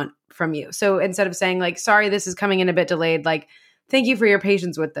I want from you. So instead of saying like, sorry, this is coming in a bit delayed, like, thank you for your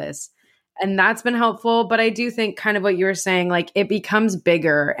patience with this. And that's been helpful. But I do think kind of what you were saying, like it becomes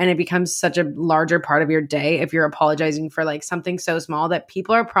bigger and it becomes such a larger part of your day if you're apologizing for like something so small that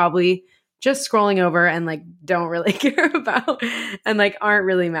people are probably just scrolling over and like don't really care about and like aren't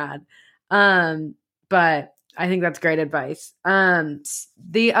really mad. But I think that's great advice.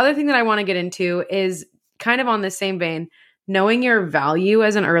 The other thing that I want to get into is kind of on the same vein, knowing your value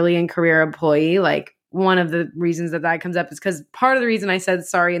as an early in career employee. Like one of the reasons that that comes up is because part of the reason I said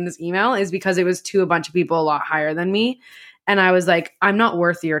sorry in this email is because it was to a bunch of people a lot higher than me. And I was like, I'm not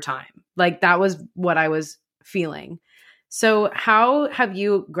worth your time. Like that was what I was feeling. So how have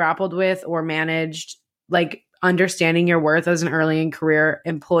you grappled with or managed like understanding your worth as an early in career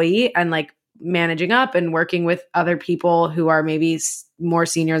employee and like managing up and working with other people who are maybe more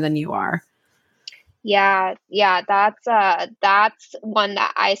senior than you are? Yeah, that's one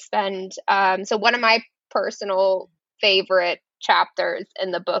that I spend. So one of my personal favorite chapters in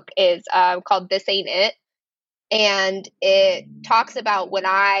the book is called "This Ain't It," and it talks about when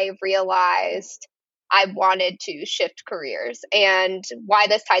I realized I wanted to shift careers, and why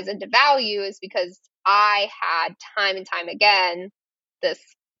this ties into value is because I had time and time again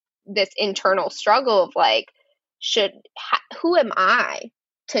this internal struggle of like, who am I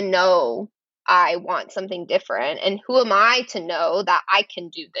to know I want something different? And who am I to know that I can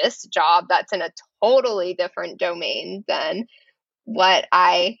do this job that's in a totally different domain than what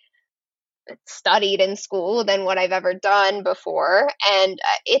I studied in school, than what I've ever done before? And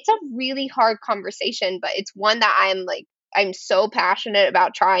it's a really hard conversation, but it's one that I'm so passionate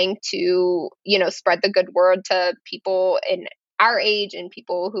about trying to, spread the good word to people in our age and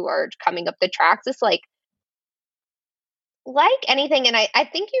people who are coming up the tracks. It's like anything. And I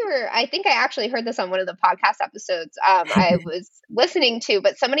think I actually heard this on one of the podcast episodes I was listening to,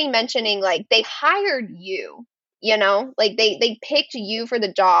 but somebody mentioning like they hired you, like they picked you for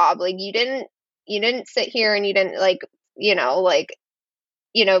the job. Like you didn't sit here and you didn't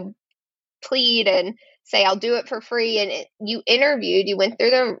plead and say I'll do it for free. And you interviewed, you went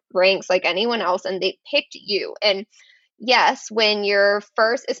through the ranks like anyone else, and they picked you. And yes, when you're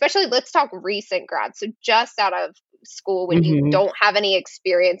first, especially let's talk recent grads, so just out of school, when you don't have any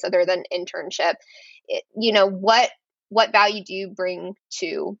experience other than internship, what value do you bring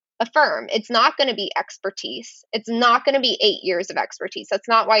to a firm? It's not going to be expertise. It's not going to be 8 years of expertise. That's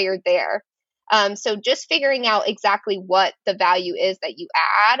not why you're there. So just figuring out exactly what the value is that you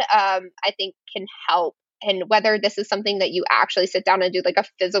add, I think can help. And whether this is something that you actually sit down and do like a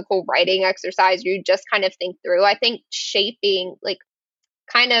physical writing exercise, or you just kind of think through, I think shaping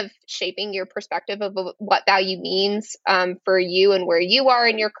your perspective of what value means for you and where you are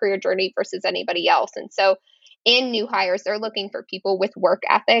in your career journey versus anybody else. And so in new hires, they're looking for people with work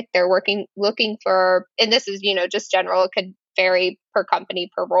ethic. They're looking for, and this is, just general, it could vary per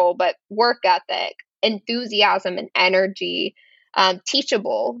company, per role, but work ethic, enthusiasm and energy,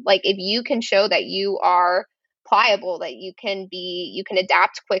 teachable. Like if you can show that you are pliable, that you can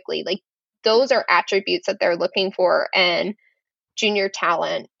adapt quickly, like those are attributes that they're looking for in junior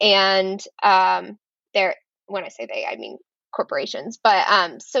talent. And they're, when I say they, I mean corporations, but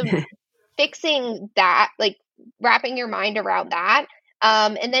so fixing that, like wrapping your mind around that.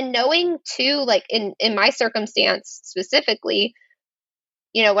 And then knowing too, like in my circumstance specifically,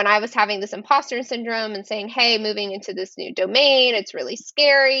 when I was having this imposter syndrome and saying, hey, moving into this new domain, it's really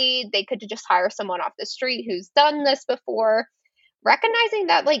scary. They could just hire someone off the street who's done this before. Recognizing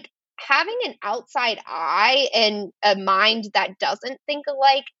that, like, having an outside eye and a mind that doesn't think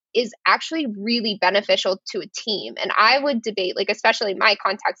alike is actually really beneficial to a team. And I would debate, like, especially in my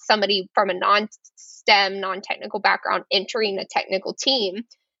context, somebody from a non-STEM, non-technical background entering a technical team,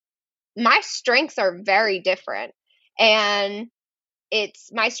 my strengths are very different. And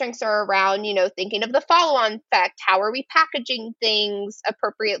my strengths are around, thinking of the follow-on effect. How are we packaging things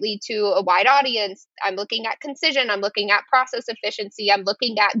appropriately to a wide audience? I'm looking at concision. I'm looking at process efficiency. I'm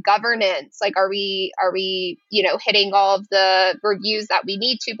looking at governance. Like, are we, hitting all of the reviews that we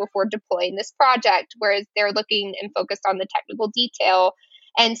need to before deploying this project? Whereas they're looking and focused on the technical detail.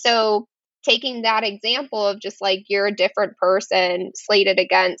 And so taking that example of just like you're a different person slated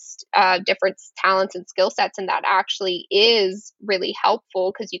against different talents and skill sets, and that actually is really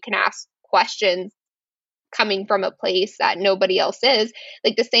helpful because you can ask questions coming from a place that nobody else is.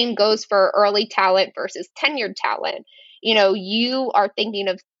 Like the same goes for early talent versus tenured talent. You are thinking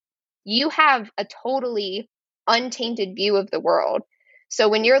of, you have a totally untainted view of the world. So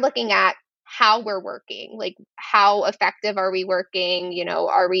when you're looking at how we're working, like how effective are we working? You know,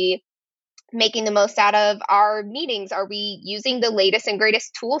 are we making the most out of our meetings? Are we using the latest and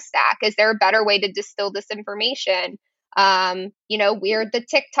greatest tool stack? Is there a better way to distill this information? You know, we're the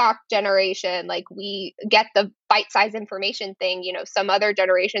TikTok generation, like we get the bite-sized information thing, you know, some other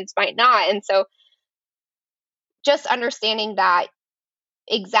generations might not. And so just understanding that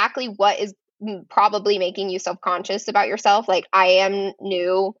exactly what is probably making you self-conscious about yourself. Like, I am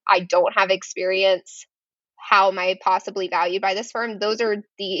new, I don't have experience. How am I possibly valued by this firm? Those are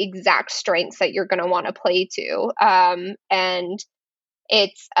the exact strengths that you're going to want to play to. And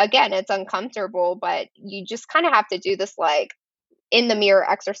it's, again, it's uncomfortable, but you just kind of have to do this like in the mirror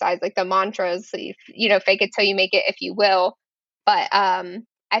exercise, like the mantras, you know, fake it till you make it, if you will. But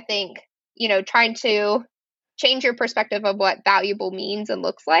I think, you know, trying to change your perspective of what valuable means and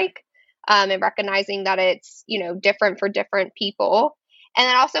looks like, and recognizing that it's, you know, different for different people. And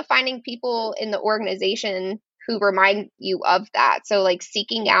then also finding people in the organization who remind you of that. So like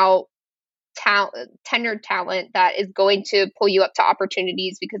seeking out tenured talent that is going to pull you up to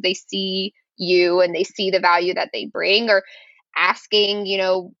opportunities because they see you and they see the value that they bring, or asking, you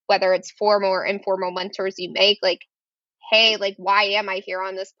know, whether it's formal or informal mentors you make, like, hey, like, why am I here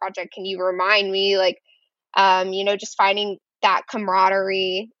on this project? Can you remind me? Like, you know, just finding that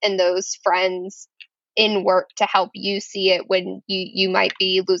camaraderie and those friends in work to help you see it when you might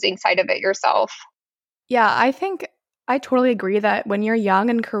be losing sight of it yourself. Yeah, I think I totally agree that when you're young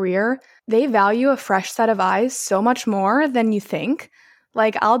in career, they value a fresh set of eyes so much more than you think.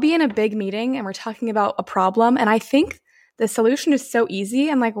 Like, I'll be in a big meeting and we're talking about a problem, and I think the solution is so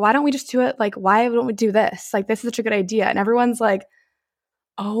easy. I'm like, why don't we just do it? Like, why don't we do this? Like, this is such a good idea. And everyone's like,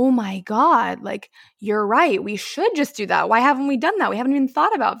 oh my God, like, you're right. We should just do that. Why haven't we done that? We haven't even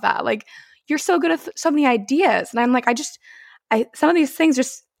thought about that. Like, you're so good at so many ideas. And I'm like, some of these things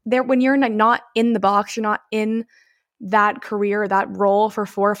just, there, when you're like not in the box, you're not in that career, that role for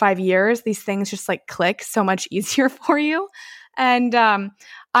 4 or 5 years, these things just like click so much easier for you. And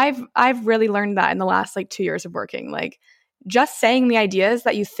I've really learned that in the last like 2 years of working. Like, just saying the ideas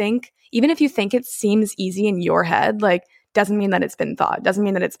that you think, even if you think it seems easy in your head, like, doesn't mean that it's been thought, doesn't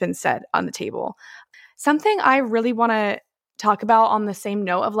mean that it's been said on the table. Something I really want to talk about on the same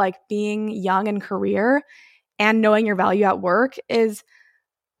note of like being young in career and knowing your value at work is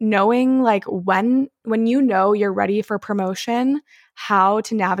knowing like when you know you're ready for promotion, how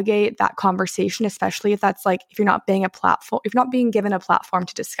to navigate that conversation, especially if that's like, if you're not being given a platform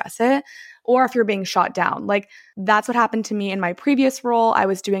to discuss it, or if you're being shot down. Like, that's what happened to me in my previous role. I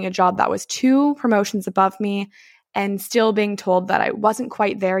was doing a job that was 2 promotions above me and still being told that I wasn't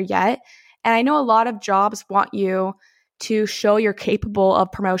quite there yet. And I know a lot of jobs want you to show you're capable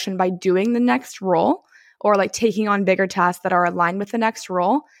of promotion by doing the next role or like taking on bigger tasks that are aligned with the next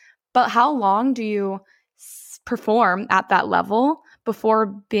role. But how long do you perform at that level before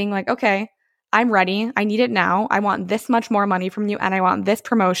being like, okay, I'm ready. I need it now. I want this much more money from you and I want this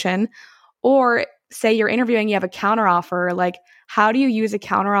promotion. Or say you're interviewing, you have a counteroffer. Like, how do you use a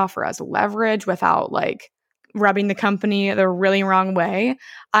counteroffer as leverage without like rubbing the company the really wrong way?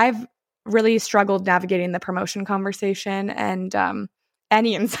 I've really struggled navigating the promotion conversation, and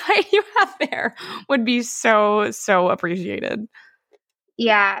any insight you have there would be so, so appreciated.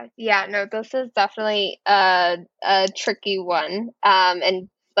 Yeah, no, this is definitely a tricky one, and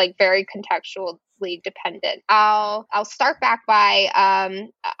like very contextually dependent. I'll start back by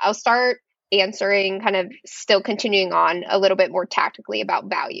I'll start answering, kind of still continuing on a little bit more tactically about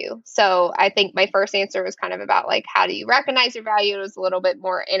value. So I think my first answer was kind of about like, how do you recognize your value? It was a little bit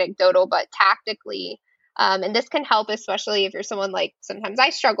more anecdotal, but tactically. And this can help, especially if you're someone like, sometimes I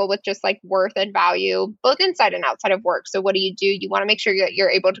struggle with just like worth and value, both inside and outside of work. So what do? You want to make sure that you're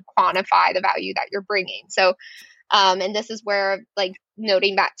able to quantify the value that you're bringing. So, and this is where, like,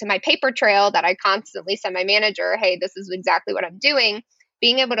 noting back to my paper trail that I constantly send my manager, hey, this is exactly what I'm doing.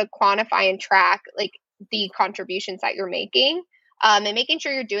 Being able to quantify and track like the contributions that you're making, and making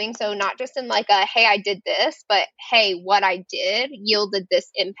sure you're doing so not just in like a, hey, I did this, but hey, what I did yielded this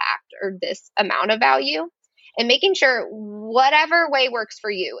impact or this amount of value. And making sure whatever way works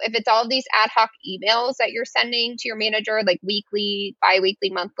for you, if it's all these ad hoc emails that you're sending to your manager, like weekly, bi-weekly,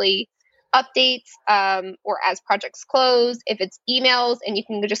 monthly updates, or as projects close, if it's emails and you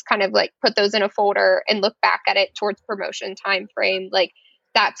can just kind of like put those in a folder and look back at it towards promotion time frame, like,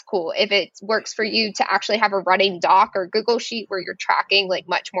 that's cool. If it works for you to actually have a running doc or Google Sheet where you're tracking like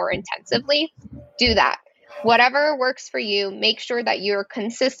much more intensively, do that. Whatever works for you, make sure that you're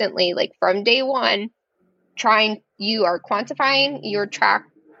consistently, like from day one, you are quantifying, you're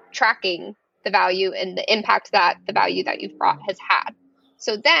tracking the value and the impact that the value that you've brought has had.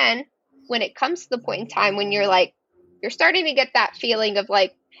 So then when it comes to the point in time when you're like, you're starting to get that feeling of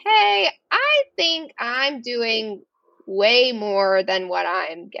like, hey, I think I'm doing way more than what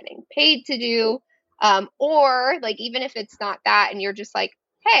I'm getting paid to do. Or like, even if it's not that, and you're just like,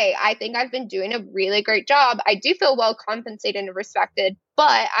 hey, I think I've been doing a really great job. I do feel well compensated and respected,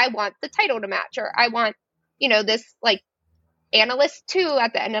 but I want the title to match, or I want, this like analyst 2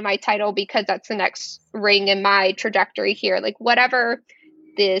 at the end of my title because that's the next ring in my trajectory here. Like whatever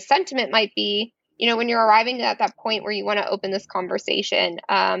the sentiment might be, when you're arriving at that point where you want to open this conversation,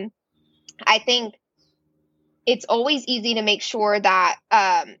 I think it's always easy to make sure that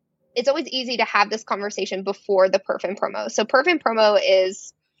it's always easy to have this conversation before the perf and promo. So perf and promo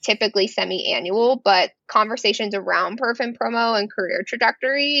is typically semi-annual, but conversations around perf and promo and career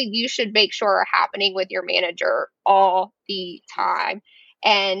trajectory, you should make sure are happening with your manager all the time.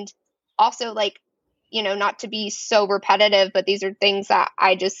 And also like, not to be so repetitive, but these are things that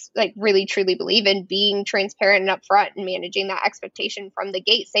I just like really truly believe in, being transparent and upfront and managing that expectation from the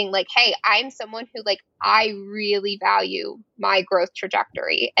gate, saying like, hey, I'm someone who like, I really value my growth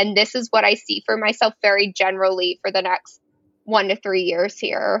trajectory. And this is what I see for myself very generally for the next 1 to 3 years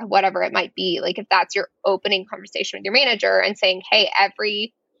here, whatever it might be. Like if that's your opening conversation with your manager and saying, hey,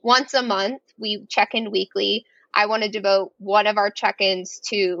 every once a month, we check in weekly. I want to devote one of our check-ins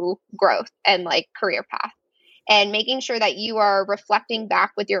to growth and like career path, and making sure that you are reflecting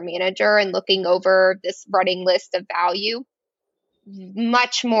back with your manager and looking over this running list of value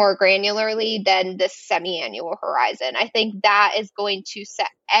much more granularly than this semi-annual horizon. I think that is going to set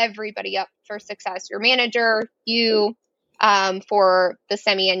everybody up for success. Your manager, you, for the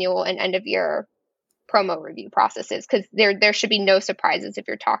semi-annual and end of year promo review processes, because there should be no surprises if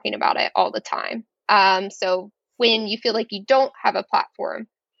you're talking about it all the time. So when you feel like you don't have a platform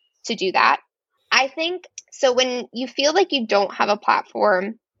to do that, I think, so when you feel like you don't have a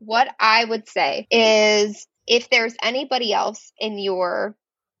platform, what I would say is if there's anybody else in your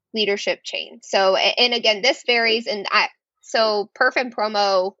leadership chain. So, and again, this varies. So perf and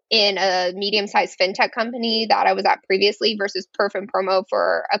promo in a medium-sized fintech company that I was at previously versus perf and promo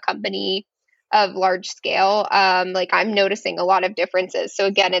for a company of large scale, like I'm noticing a lot of differences. So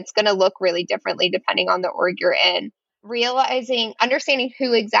again, it's going to look really differently depending on the org you're in. Understanding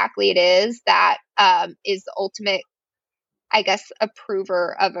who exactly it is that is the ultimate, I guess,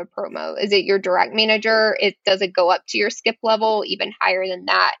 approver of a promo. Is it your direct manager? Does it go up to your skip level, even higher than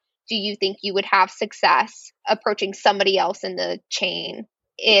that? Do you think you would have success approaching somebody else in the chain?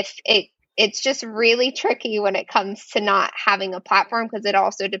 It's just really tricky when it comes to not having a platform, because it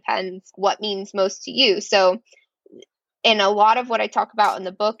also depends what means most to you. So, and a lot of what I talk about in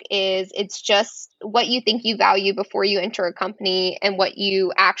the book is it's just what you think you value before you enter a company and what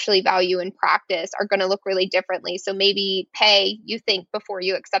you actually value in practice are going to look really differently. So maybe pay, you think before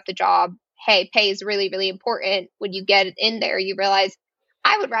you accept a job, hey, pay is really, really important. When you get in there, you realize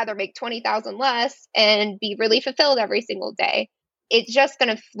I would rather make 20,000 less and be really fulfilled every single day. It's just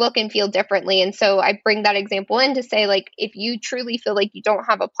going to look and feel differently. And so I bring that example in to say, like, if you truly feel like you don't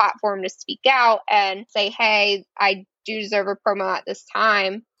have a platform to speak out and say, hey, I do deserve a promo at this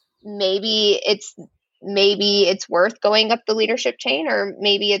time, maybe it's worth going up the leadership chain, or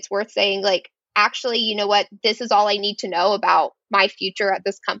maybe it's worth saying like, actually, you know what, this is all I need to know about my future at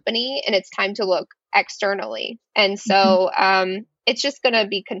this company, and it's time to look externally. And so it's just going to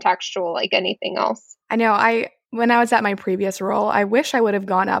be contextual like anything else. I know when I was at my previous role, I wish I would have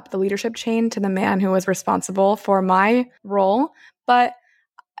gone up the leadership chain to the man who was responsible for my role, but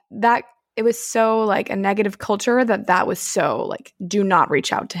it was so like a negative culture that was so like, do not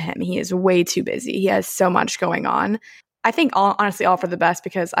reach out to him. He is way too busy. He has so much going on. I think honestly all for the best,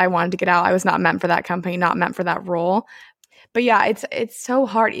 because I wanted to get out. I was not meant for that company, not meant for that role. But yeah, it's so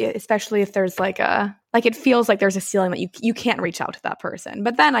hard, especially if there's it feels like there's a ceiling that you can't reach out to that person.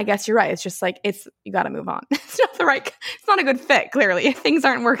 But then I guess you're right. It's just like, you got to move on. It's not a good fit, clearly. Things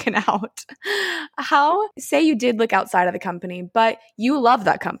aren't working out. Say you did look outside of the company, but you love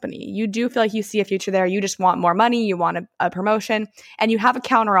that company. You do feel like you see a future there. You just want more money. You want a promotion, and you have a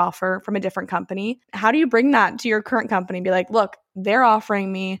counteroffer from a different company. How do you bring that to your current company and be like, look, they're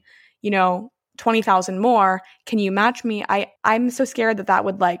offering me, 20,000 more. Can you match me? I'm so scared that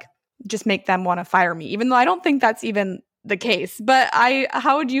would like just make them want to fire me, even though I don't think that's even the case. But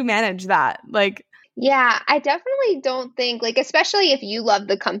how would you manage that? Like, yeah, I definitely don't think, like, especially if you love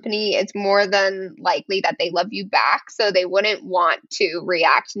the company, it's more than likely that they love you back. So they wouldn't want to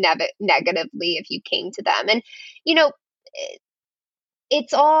react negatively if you came to them. And,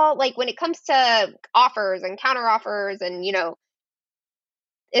 it's all like when it comes to offers and counter offers and,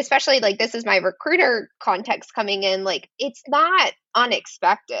 especially like this is my recruiter context coming in, like it's not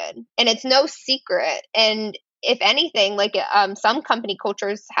unexpected and it's no secret. And if anything, like some company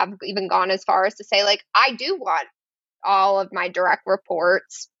cultures have even gone as far as to say, like, I do want all of my direct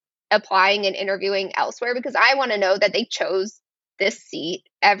reports applying and interviewing elsewhere because I want to know that they chose this seat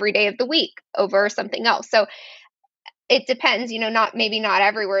every day of the week over something else. So it depends, not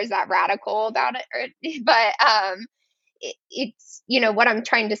everywhere is that radical about it, but it's, what I'm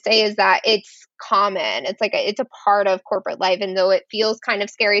trying to say is that it's common. It's like it's a part of corporate life. And though it feels kind of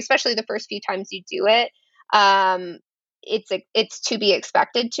scary, especially the first few times you do it, it's to be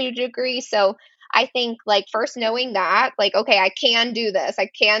expected to a degree. So I think like first knowing that, like, okay, I can do this. I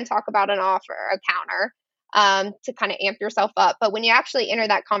can talk about an offer, a counter, to kind of amp yourself up. But when you actually enter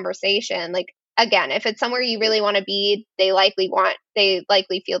that conversation, like, again, if it's somewhere you really want to be, they likely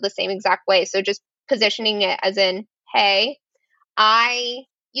feel the same exact way. So just positioning it as in, hey,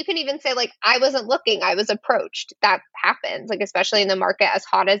 you can even say like, I wasn't looking, I was approached. That happens, like, especially in the market as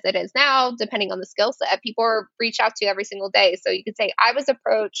hot as it is now, depending on the skill set, people are reached out to every single day. So you could say, I was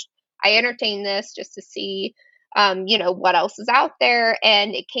approached, I entertained this just to see, what else is out there.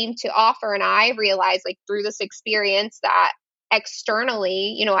 And it came to offer. And I realized like through this experience that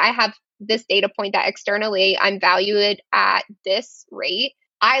externally, I have this data point that externally I'm valued at this rate.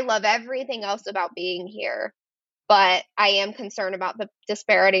 I love everything else about being here, but I am concerned about the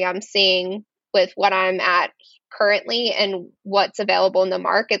disparity I'm seeing with what I'm at currently and what's available in the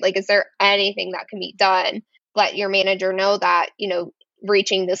market. Like, is there anything that can be done? Let your manager know that,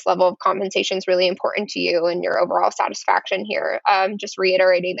 reaching this level of compensation is really important to you and your overall satisfaction here. Just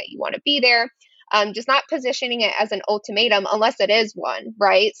reiterating that you want to be there. Just not positioning it as an ultimatum unless it is one,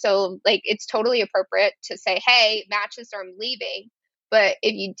 right? So like, it's totally appropriate to say, hey, match this or I'm leaving. But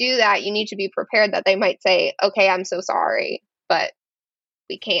if you do that, you need to be prepared that they might say, okay, I'm so sorry, but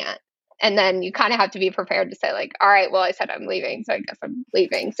we can't. And then you kind of have to be prepared to say like, all right, well, I said I'm leaving, so I guess I'm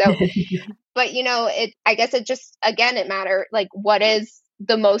leaving. So, but I guess it just, again, it matters. Like, what is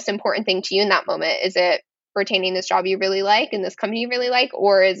the most important thing to you in that moment? Is it retaining this job you really like and this company you really like,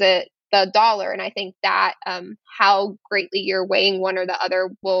 or is it the dollar? And I think that how greatly you're weighing one or the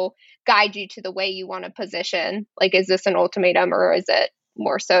other will guide you to the way you want to position. Like, is this an ultimatum or is it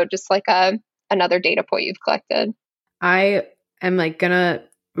more so just like another data point you've collected? I am like gonna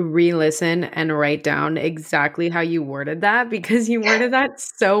re-listen and write down exactly how you worded that, because you worded that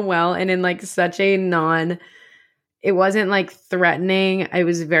so well and in like such a it wasn't like threatening. It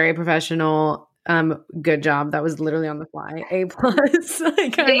was very professional. Good job. That was literally on the fly. A+.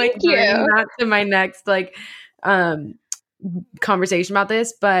 Like, I'm like bringing that to my next like conversation about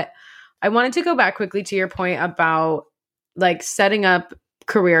this. But I wanted to go back quickly to your point about like setting up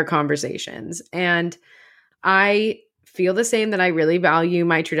career conversations. And I feel the same, that I really value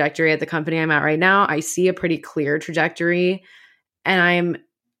my trajectory at the company I'm at right now. I see a pretty clear trajectory, and I'm,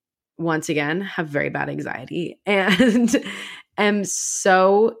 once again, have very bad anxiety and am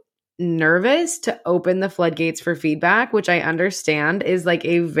so nervous to open the floodgates for feedback, which I understand is like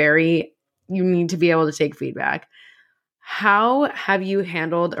you need to be able to take feedback. How have you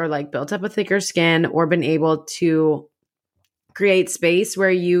handled or like built up a thicker skin or been able to create space where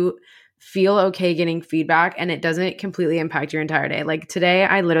you feel okay getting feedback and it doesn't completely impact your entire day? Like today,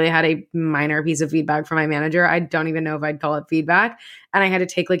 I literally had a minor piece of feedback from my manager. I don't even know if I'd call it feedback. And I had to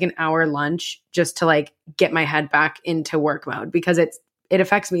take like an hour lunch just to like get my head back into work mode because it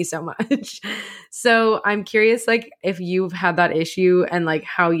affects me so much. So I'm curious, like, if you've had that issue and like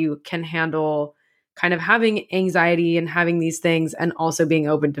how you can handle kind of having anxiety and having these things and also being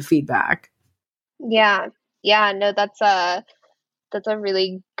open to feedback. Yeah. No, that's a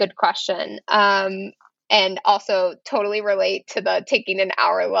really good question. And also totally relate to the taking an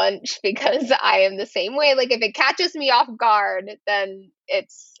hour lunch, because I am the same way. Like if it catches me off guard, then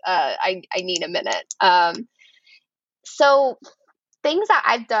it's, I need a minute. So things that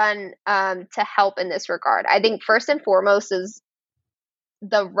I've done, to help in this regard, I think first and foremost is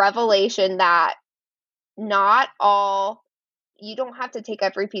the revelation that you don't have to take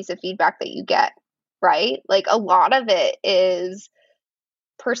every piece of feedback that you get, right? Like a lot of it is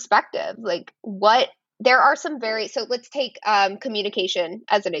perspective. Like there are some so let's take communication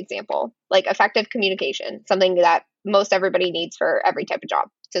as an example, like effective communication, something that most everybody needs for every type of job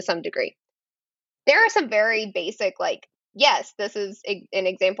to some degree. There are some very basic, like, yes, this is an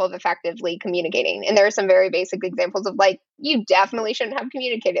example of effectively communicating. And there are some very basic examples of like, you definitely shouldn't have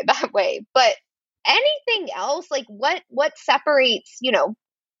communicated that way. But anything else, like what separates,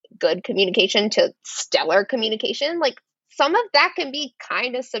 good communication to stellar communication? Like some of that can be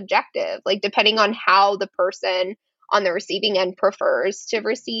kind of subjective, like depending on how the person on the receiving end prefers to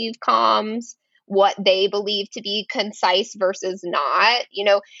receive comms, what they believe to be concise versus not.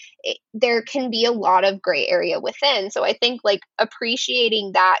 There can be a lot of gray area within. So I think like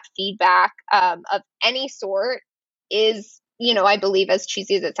appreciating that feedback of any sort is, I believe, as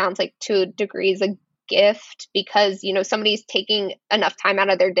cheesy as it sounds, like to a degree is a gift, because somebody's taking enough time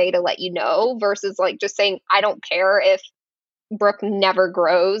out of their day to let you know, versus like just saying, I don't care if Brooke never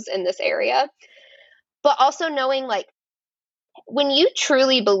grows in this area. But also knowing like when you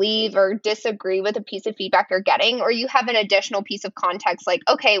truly believe or disagree with a piece of feedback you're getting, or you have an additional piece of context, like,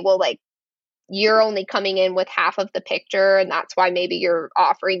 okay, well, like you're only coming in with half of the picture, and that's why maybe you're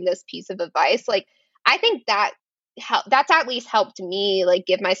offering this piece of advice. Like, I think that's at least helped me like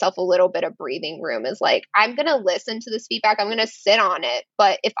give myself a little bit of breathing room, is like, I'm going to listen to this feedback. I'm going to sit on it.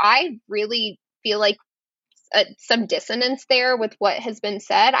 But if I really feel like some dissonance there with what has been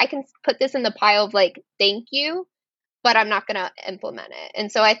said, I can put this in the pile of like, thank you, but I'm not going to implement it. And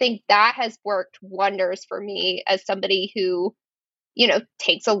so I think that has worked wonders for me as somebody who,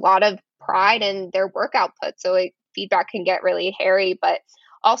 takes a lot of pride in their work output. So feedback can get really hairy, but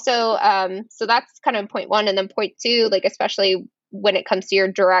also, so that's kind of point one. And then point two, like, especially when it comes to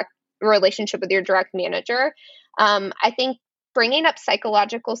your direct relationship with your direct manager, I think bringing up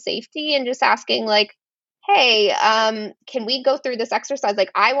psychological safety and just asking like, hey, can we go through this exercise?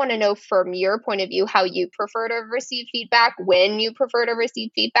 Like, I want to know from your point of view how you prefer to receive feedback, when you prefer to receive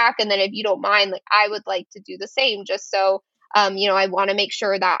feedback. And then if you don't mind, like, I would like to do the same, just so, I want to make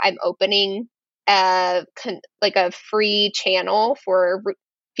sure that I'm opening like a free channel for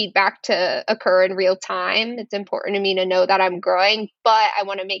feedback to occur in real time. It's important to me to know that I'm growing, but I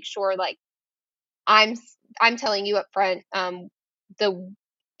want to make sure like I'm telling you up front, the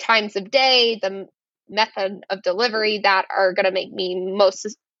times of day, the method of delivery that are going to make me most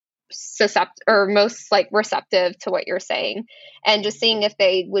most like receptive to what you're saying, and just seeing if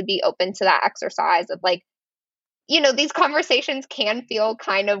they would be open to that exercise of like, these conversations can feel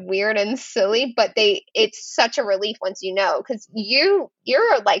kind of weird and silly, but it's such a relief once because you're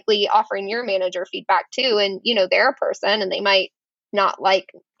likely offering your manager feedback too, and they're a person and they might not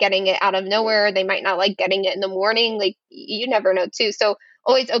like getting it out of nowhere. They might not like getting it in the morning. Like, you never know too. So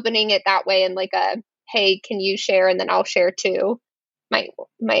always opening it that way, and like hey, can you share? And then I'll share too, might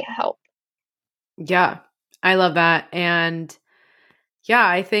help. Yeah, I love that. And yeah,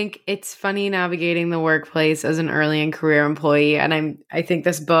 I think it's funny navigating the workplace as an early in career employee. And I think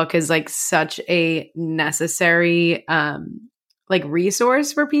this book is like such a necessary like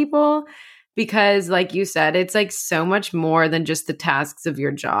resource for people, because like you said, it's like so much more than just the tasks of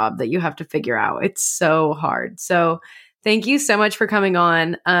your job that you have to figure out. It's so hard. So thank you so much for coming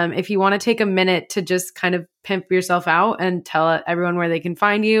on. If you want to take a minute to just kind of pimp yourself out and tell everyone where they can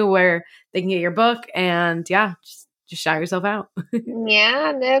find you, where they can get your book, and yeah, just shout yourself out.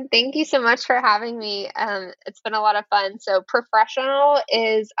 Yeah, no, thank you so much for having me. It's been a lot of fun. So Professional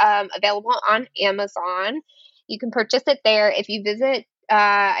is available on Amazon. You can purchase it there. If you visit,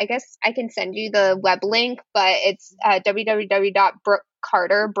 I guess I can send you the web link, but it's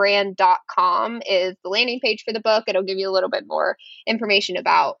www.brookecarterbrand.com is the landing page for the book. It'll give you a little bit more information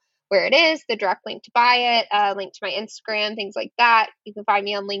about where it is, the direct link to buy it, link to my Instagram, things like that. You can find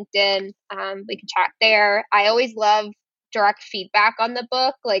me on LinkedIn. We can chat there. I always love direct feedback on the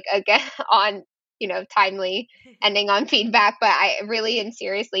book, like again on timely ending on feedback, but I really and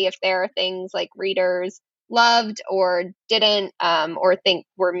seriously, if there are things like readers loved or didn't or think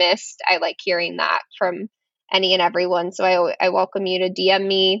were missed, I like hearing that from any and everyone. So I welcome you to DM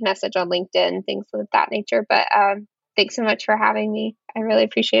me, message on LinkedIn, things of that nature. But thanks so much for having me. I really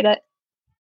appreciate it.